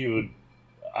 dude.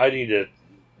 I need to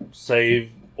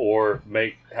save or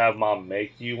have Mom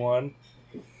make you one.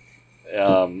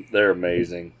 They're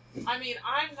amazing. I mean,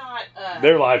 I'm not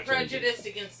They're life-changing. prejudiced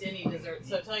against any dessert,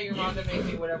 so tell your mom to make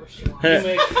me whatever she wants.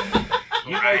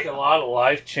 You make a lot of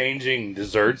life-changing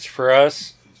desserts for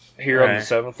us here on the Right.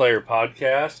 Seventh Layer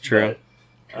podcast. True.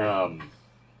 But,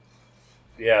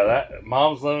 that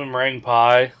Mom's lemon meringue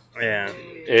pie Yeah.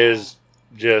 is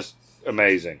just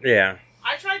amazing. Yeah.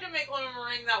 I tried to make lemon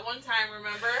meringue that one time,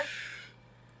 remember?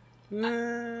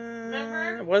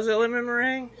 Remember? Was it lemon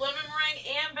meringue? Lemon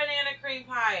meringue and banana cream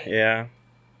pie. Yeah.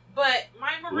 But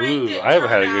my meringue Ooh, didn't I haven't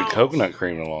had a turn good out. coconut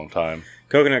cream in a long time.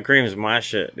 Coconut cream is my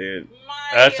shit, dude.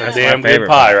 That's a My damn good favorite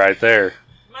pie pie. right there.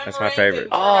 That's my meringue favorite.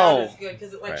 didn't turn out Oh. as good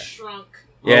because it Right. shrunk.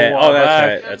 Yeah. Oh, Oh, that's wow.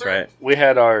 right. That's right. We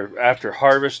had our after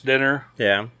harvest dinner,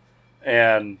 Yeah.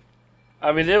 and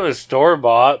I mean it was store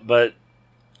bought, but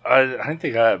I think I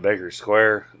got at Baker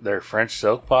Square their French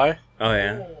silk pie. Oh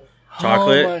yeah. Oh.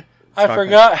 Chocolate. Oh, I Chocolate.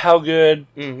 forgot how good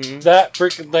Mm-hmm. that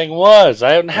freaking thing was.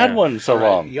 I haven't had Yeah. one in so All right,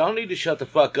 long. y'all need to shut the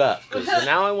fuck up, because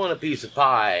now I want a piece of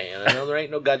pie, and I know there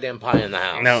ain't no goddamn pie in the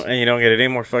house. No, and you don't get any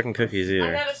more fucking cookies I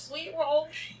either. got a sweet roll.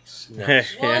 No. Yeah.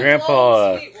 One Grandpa,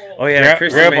 long sweet roll. Oh yeah,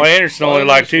 Kristen Grandpa made- Anderson only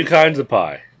liked two kinds of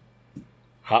pie: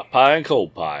 hot pie and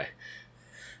cold pie.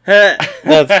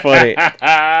 That's funny.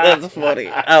 That's funny.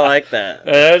 I like that.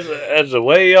 That's the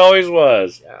way he always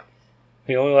was. Yeah.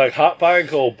 He only liked hot pie and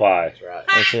cold pie. That's right.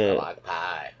 That's I it. like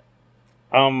pie.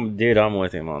 Dude, I'm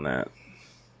with him on that.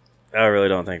 I really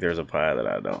don't think there's a pie that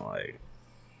I don't like.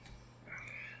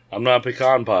 I'm not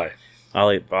pecan pie.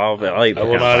 I'll eat I will pecan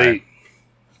not pie. eat.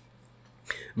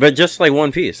 But just like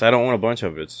one piece. I don't want a bunch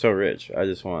of it. It's so rich. I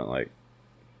just want like.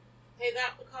 Hey,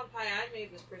 that pecan pie I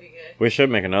made was pretty good. We should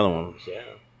make another one. Yeah.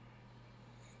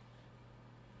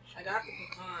 I got the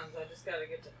pecans. I just gotta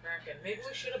get to cracking. Maybe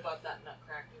we should have bought that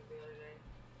nutcracker the other day.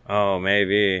 Oh,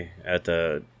 maybe at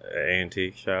the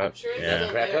antique shop. I'm sure it's Yeah, still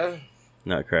Cracker?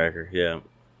 nutcracker. Yeah,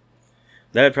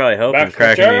 that'd probably help in Back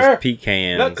cracking scratcher? these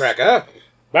pecans. Nutcracker.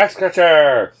 Back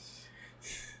scratcher.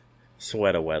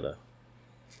 Sweater weather.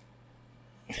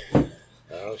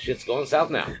 Oh, shit's going south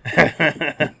now.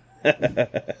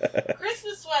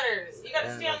 Christmas sweaters. You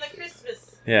gotta stay on the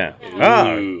Christmas. Yeah. Yeah.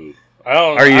 Oh, Ooh. I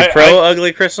don't. are you I- pro I-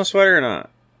 ugly Christmas sweater or not?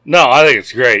 No, I think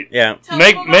it's great. Yeah. Tell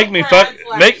Make them make about me Brad's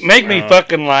fuck last make me year.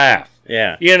 fucking laugh.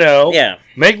 Yeah. You know. Yeah.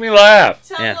 Make me laugh.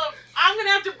 Tell Yeah. them. I'm gonna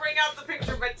have to bring out the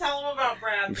picture, but tell them about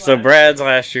Brad's. So last Brad's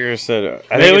last year said,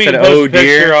 I Maybe think we it said, can post "Oh a picture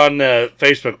dear." on the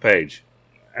Facebook page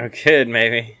I could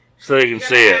maybe. so you year. can You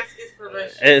see gotta it. ask his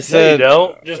permission. It No, you said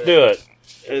don't. Just do it.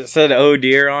 it said "Oh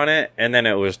dear" on it, and then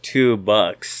it was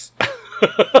 $2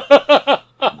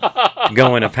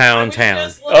 going to I Pound was Town.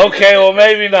 just looking Okay, at well the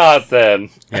maybe not then.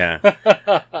 Yeah.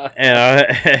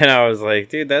 And I was like,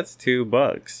 dude, that's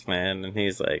 $2, man. And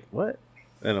he's like, what?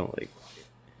 And I'm like,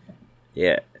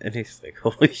 yeah. And he's like,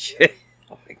 holy shit.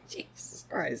 I'm like, Jesus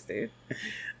Christ, dude.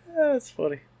 That's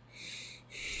funny.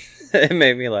 It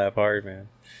made me laugh hard, man.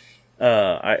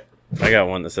 I got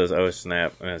one that says "Oh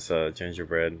snap" and it's a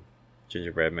gingerbread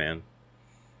man.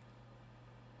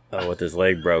 Oh, with his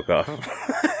leg broke off.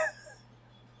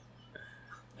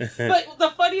 But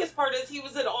the funniest part is he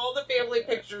was in all the family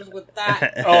pictures with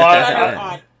that.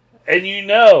 Oh, and you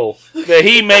know that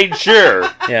he made sure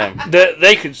that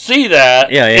they could see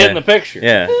that in the picture.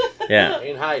 Yeah.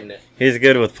 Ain't hiding it. He's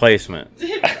good with placement.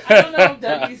 I don't know if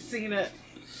Dougie's seen it.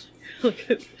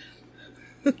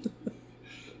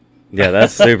 Yeah,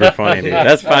 that's super funny, dude.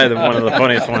 That's probably one of the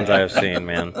funniest ones I've seen,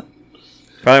 man.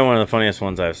 Probably one of the funniest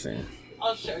ones I've seen.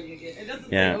 I'll show you again. It doesn't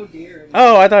say "oh dear."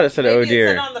 Oh, I thought it said Maybe "oh It dear."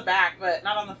 said on the back, but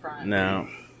not on the front. No.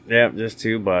 Yep, just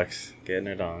 $2. Getting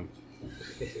it on.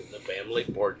 The family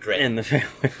portrait. In the family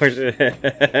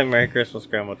portrait. Merry Christmas,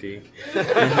 Grandma T.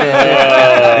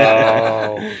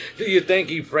 Do you think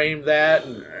he framed that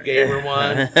and gave her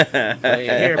one?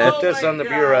 Here, Oh put this my on the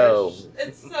gosh. bureau.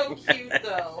 It's so cute,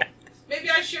 though. Maybe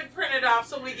I should print it off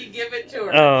so we can give it to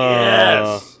her. Oh.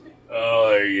 Yes. Oh,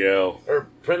 there you go. Or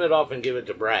print it off and give it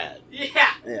to Brad.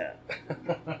 Yeah. Yeah.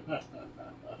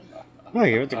 Oh,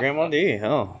 give it to Grandma D.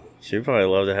 Oh, she'd probably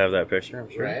love to have that picture, I'm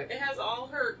sure. Right? It has all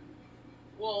her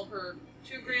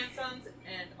 2 grandsons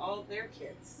and all their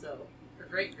kids, so her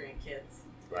great grandkids.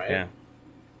 Right? Yeah.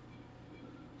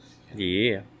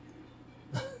 Yeah.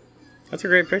 That's a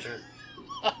great picture.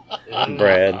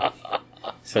 Brad.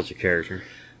 Such a character.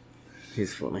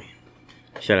 He's funny.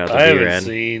 Shout out to I haven't B-Rad.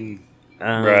 seen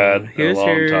Brad He in a was long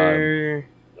here. time.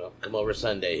 Well, come over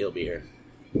Sunday. He'll be here.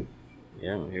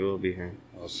 Yeah, he will be here.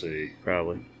 I'll see.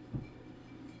 Probably.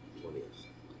 20th.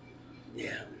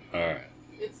 Yeah. All right.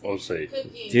 It's We'll see.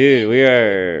 cookie. Dude, we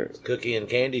are It's cookie and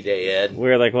candy day, Ed.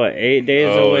 we're like what, 8 days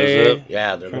Oh, away? is it?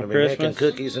 Yeah, they're going to From be making Christmas?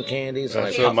 cookies and candies. And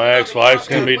That's like what my ex-wife's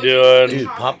going to be doing. dude,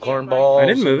 popcorn balls. I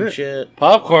didn't move and it. Shit.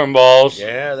 Popcorn balls.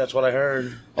 Yeah, that's what I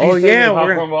heard. Oh Can you send me yeah, a we're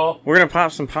popcorn gonna, ball. we're gonna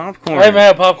pop some popcorn. I haven't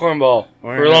had a popcorn ball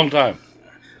for a long time.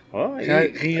 Well,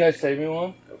 Can you guys save me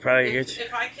one? probably get you.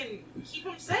 If I can keep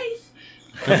them safe.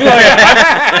 No,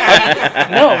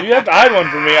 you have to hide one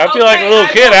for me. I feel like a little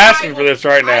kid asking for this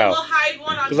right I now. will hide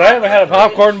one on Because I haven't had a top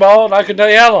of the popcorn ball, and I can tell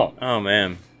you how long. Oh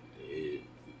man,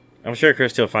 I'm sure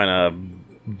Christy will find a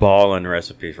ballin'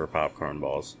 recipe for popcorn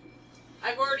balls.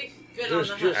 fridge. I've already been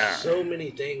There's on the hunt. just so many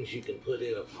things you can put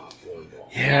in a popcorn ball.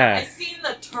 Yeah. I've seen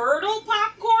the turtle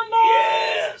popcorn balls.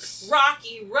 Yes.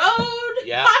 Rocky Road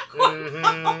Yeah. popcorn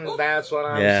balls. That's what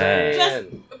I'm Yeah.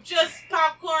 saying. Just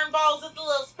popcorn balls with a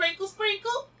little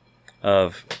sprinkle.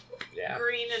 Of Yeah.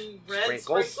 Green and red Sprinkles.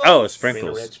 sprinkles. oh, Green sprinkles,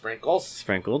 and red sprinkles.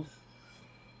 sprinkled.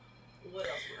 What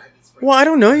else would I be sprinkling? Well, I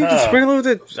don't know. You can Huh. sprinkle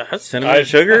it with cinnamon, I-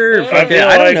 sugar. I Fucking, feel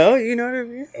I don't like- know. You know what I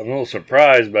mean? I'm a little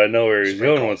surprised, but I know where he's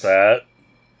going with that.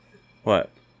 What?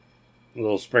 A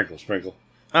little sprinkle.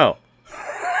 Oh.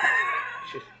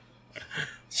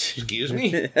 Excuse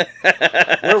me?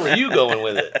 Where were you going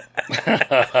with it?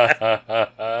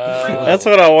 That's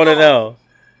what I want to know.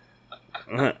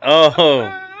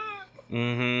 Oh.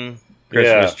 Mm-hmm.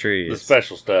 Christmas trees. The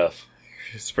special stuff.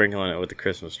 Sprinkling it with the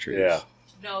Christmas trees. Yeah.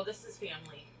 No, this is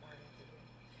family.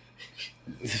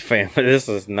 This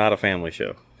is not a family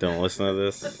show. Don't listen to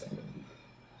this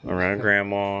around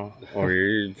grandma or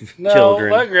your No,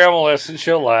 children. let Grandma listen.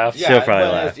 She'll laugh. Yeah, She'll probably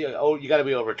well, laugh. you got to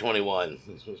be over 21.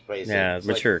 It's basically- Yeah, it's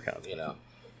mature like, content. You know,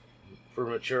 for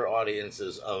mature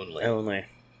audiences only. Only.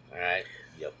 All right,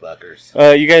 you fuckers.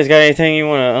 You guys got anything you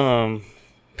want to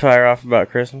fire off about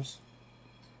Christmas?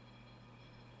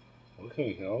 What can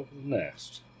we go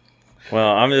next?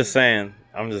 Well, I'm just saying.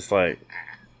 I'm just like,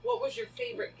 What was your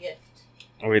favorite gift?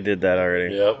 we did that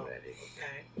already. Yep. Okay.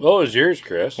 What was yours,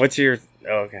 Chris? What's your?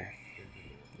 Oh, okay.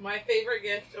 My favorite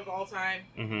gift of all time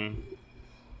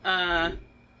Mm-hmm.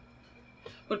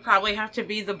 would probably have to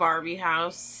be the Barbie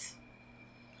house.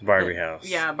 Barbie house.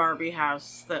 Yeah, Barbie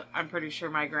house that I'm pretty sure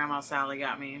my grandma Sally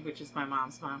got me, which is my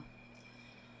mom's mom.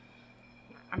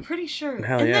 I'm pretty sure.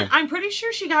 Hell and yeah. then I'm pretty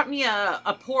sure she got me a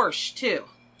Porsche too.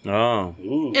 Oh.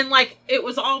 Ooh. And like it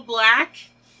was all black.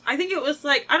 I think it was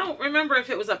like I don't remember if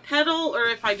it was a pedal or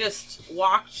if I just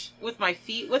walked with my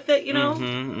feet with it, you know.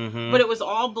 Mm-hmm, mm-hmm. But it was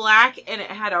all black and it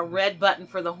had a red button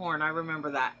for the horn. I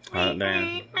remember that. Oh,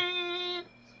 damn.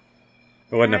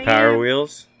 It wasn't the Power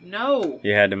Wheels? No.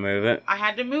 You had to move it? I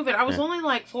had to move it. I was Yeah. only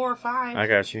like 4 or 5. I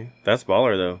got you. That's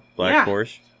baller, though. Black Yeah.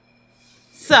 Porsche.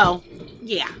 So,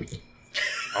 yeah.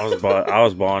 I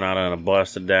was balling out on a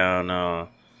busted down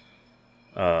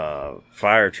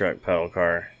fire truck pedal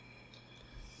car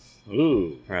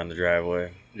Ooh. around the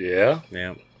driveway. Yeah.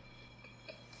 Yeah.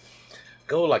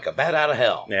 Go like a bat out of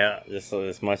hell. Yeah, just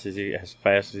as much as as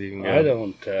fast as you can go. I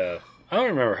don't. I don't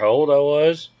remember how old I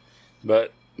was,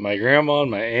 but my grandma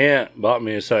and my aunt bought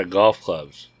me a set of golf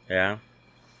clubs. Yeah.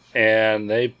 And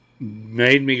they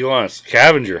made me go on a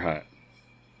scavenger hunt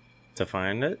To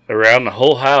find it? around the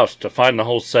whole house to find the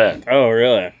whole set. Oh,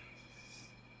 really?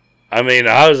 I mean,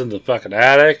 I was in the fucking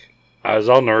attic. I was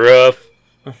on the roof.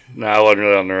 No, I wasn't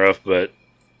really on the roof, but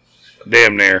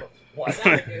damn near.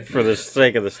 For the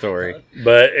sake of the story.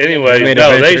 But anyways, Made no,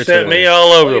 a they venture sent to me it.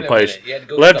 all over the place.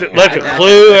 Left a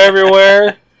clue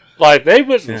everywhere. Like, they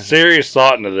put some serious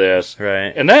thought into this.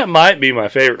 Right. And that might be my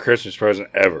favorite Christmas present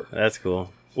ever. That's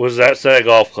cool. Was that set of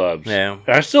golf clubs. Yeah.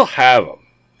 And I still have them.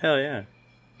 Hell yeah.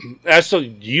 I still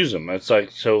use them. It's like,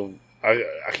 so, I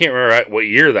can't remember what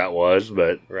year that was,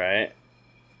 but Right.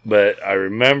 I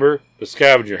remember the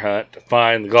scavenger hunt to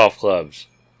find the golf clubs.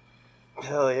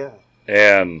 Hell yeah.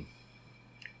 And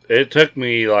it took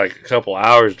me like a couple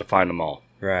hours to find them all.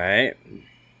 Right.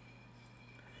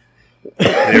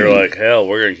 They were like, hell,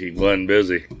 we're going to keep Glenn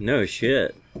busy. No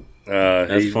shit.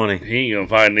 That's funny. He ain't going to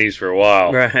find these for a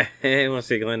while. Right. He wants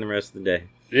to see Glenn the rest of the day.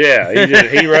 Yeah,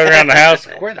 he run around the house.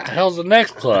 Where the hell's the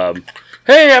next club?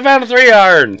 Hey, I found a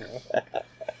 3-iron.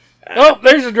 Oh,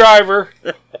 there's a driver.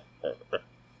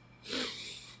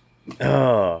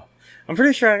 Oh. I'm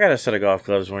pretty sure I got a set of golf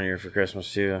clubs one year for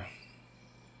Christmas, too.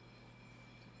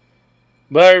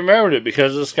 But I remembered it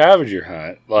because of the scavenger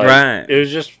hunt. Like, Right. It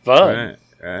was just fun.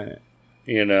 Right.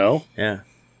 You know? Yeah.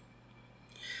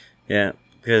 Yeah.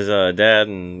 Because Dad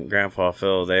and Grandpa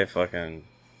Phil, they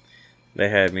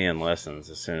had me in lessons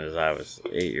as soon as I was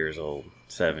 8 years old,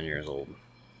 7 years old.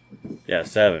 Yeah,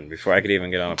 7, before I could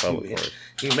even get on a public course.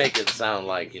 You make it sound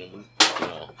like, you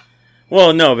know,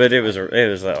 Well, no, but it was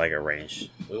like arranged.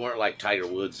 we weren't like Tiger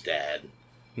Woods' dad.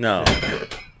 No.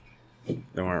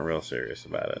 They weren't real serious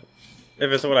about it.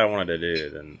 If it's what I wanted to do,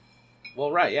 then...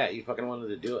 Well, right, yeah, you fucking wanted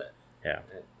to do it. Yeah.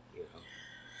 You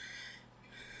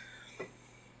know.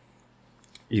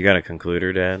 You got a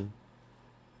concluder, Dad?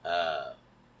 No,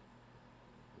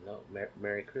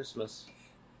 Merry Christmas.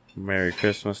 Merry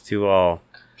Christmas to all.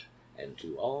 And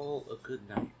to all a good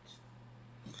night.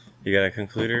 You got a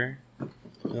concluder,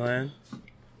 Glenn?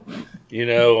 You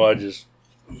know,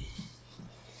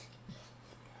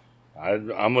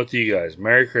 I'm with you guys.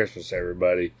 Merry Christmas,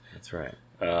 everybody. That's right.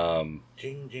 Jing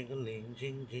jingling,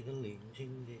 jing jingling,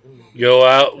 jing jingling. Go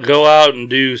out and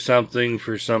do something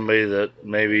for somebody that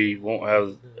maybe won't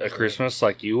have a Christmas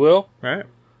like you will. Right.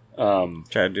 Try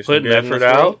to do some put an good in effort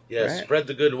this world. out. Yes, Right. spread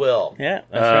the goodwill. Yeah,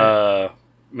 that's right.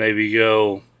 Maybe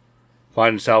go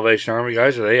find the Salvation Army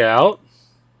guys. Are they out?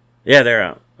 Yeah, they're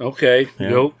out. Okay,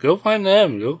 Yeah. go find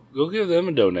them. Go give them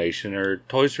a donation or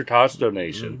Toys for Tots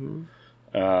donation.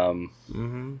 My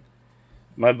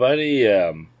buddy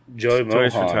Joey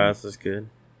Toys for Mohan, Tots is good.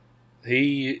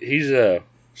 he's a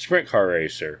sprint car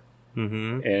racer,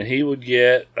 Mm-hmm. and he would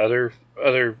get other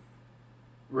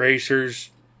racers,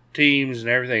 teams, and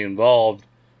everything involved,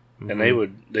 and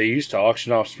they used to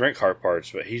auction off sprint car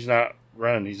parts, but he's not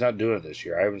doing it this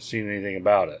year. I haven't seen anything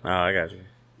about it. Oh, I got you.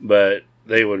 But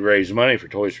they would raise money for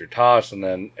Toys for Tots, and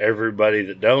then everybody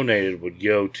that donated would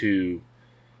go to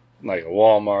like a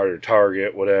Walmart or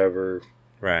Target, whatever,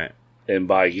 Right. and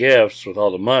buy gifts with all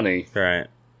the money, Right.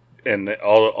 and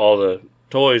all the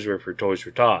toys were for Toys for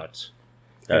Tots.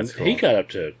 That's And cool. he got up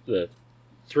to the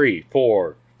 $3,000,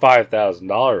 $4,000,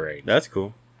 $5,000 range. That's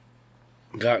cool.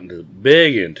 Got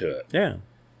big into it, Yeah.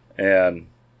 and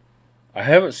I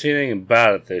haven't seen anything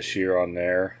about it this year on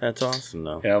there, That's awesome,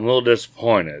 though. and I'm a little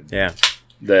disappointed. Yeah.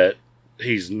 That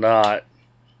he's not,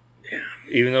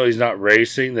 even though he's not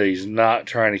racing, that he's not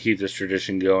trying to keep this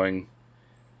tradition going,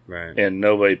 Right. and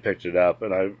nobody picked it up.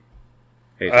 And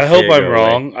Hate to I see hope it I'm go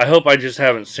wrong. away. I hope I just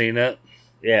haven't seen it.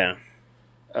 Yeah.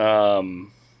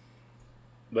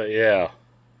 But yeah,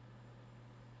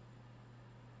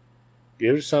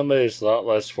 give it to somebody that's a lot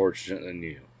less fortunate than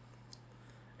you.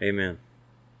 Amen.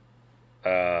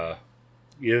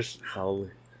 Yes,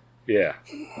 Hallelujah. yeah.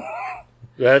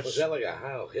 Was That's that like a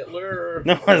Heil Hitler?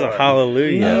 No, it's a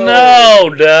hallelujah.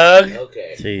 no, Doug.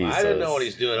 Okay. Jesus. I didn't know what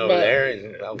he's doing over But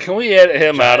there. Can we edit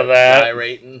him out of that?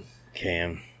 Gyrating.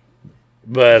 Cam.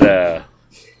 But well,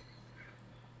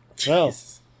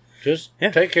 Jesus. just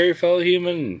Yeah. take care of your fellow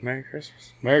human. Merry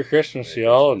Christmas. Merry Christmas,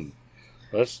 y'all, and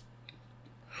let's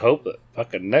hope that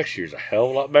fucking next year's a hell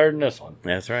of a lot better than this one.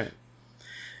 That's right.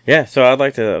 Yeah, so I'd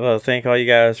like to thank all you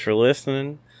guys for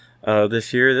listening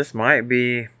this year. This might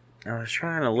be... I was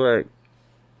trying to look.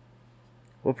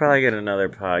 We'll probably get another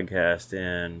podcast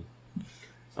in.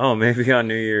 Oh, maybe on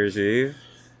New Year's Eve.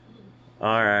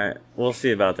 All right, we'll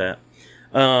see about that.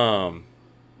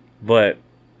 But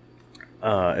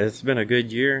it's been a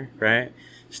good year, right?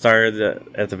 started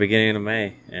at the beginning of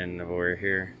May, and we're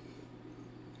here,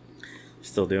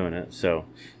 still doing it. So,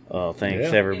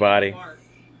 thanks Yeah. everybody.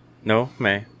 No,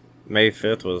 May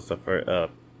 5th was the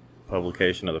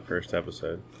publication of the first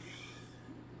episode.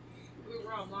 We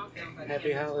were on lockdown. By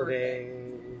Happy Anna's birthday.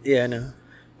 holidays. Yeah, I know.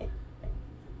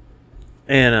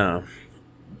 And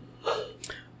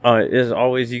as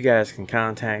always, you guys can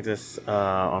contact us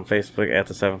on Facebook at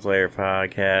the Seventh Layer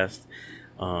Podcast,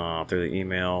 through the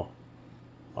email,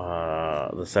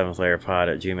 the Seventh Layer Pod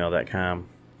at gmail.com.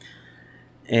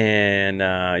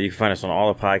 And you can find us on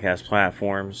all the podcast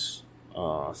platforms,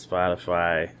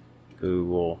 Spotify,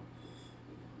 Google,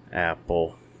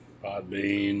 Apple,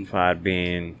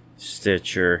 Podbean,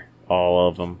 Stitcher, all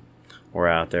of them. We're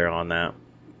out there on that.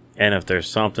 And if there's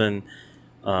something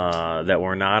that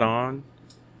we're not on,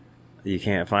 you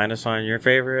can't find us on your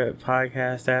favorite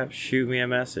podcast app, shoot me a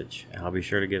message. I'll be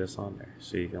sure to get us on there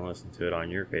so you can listen to it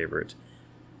on your favorite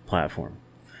platform.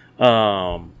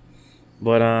 But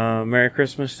Merry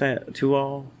Christmas to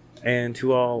all, and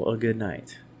to all a good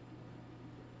night.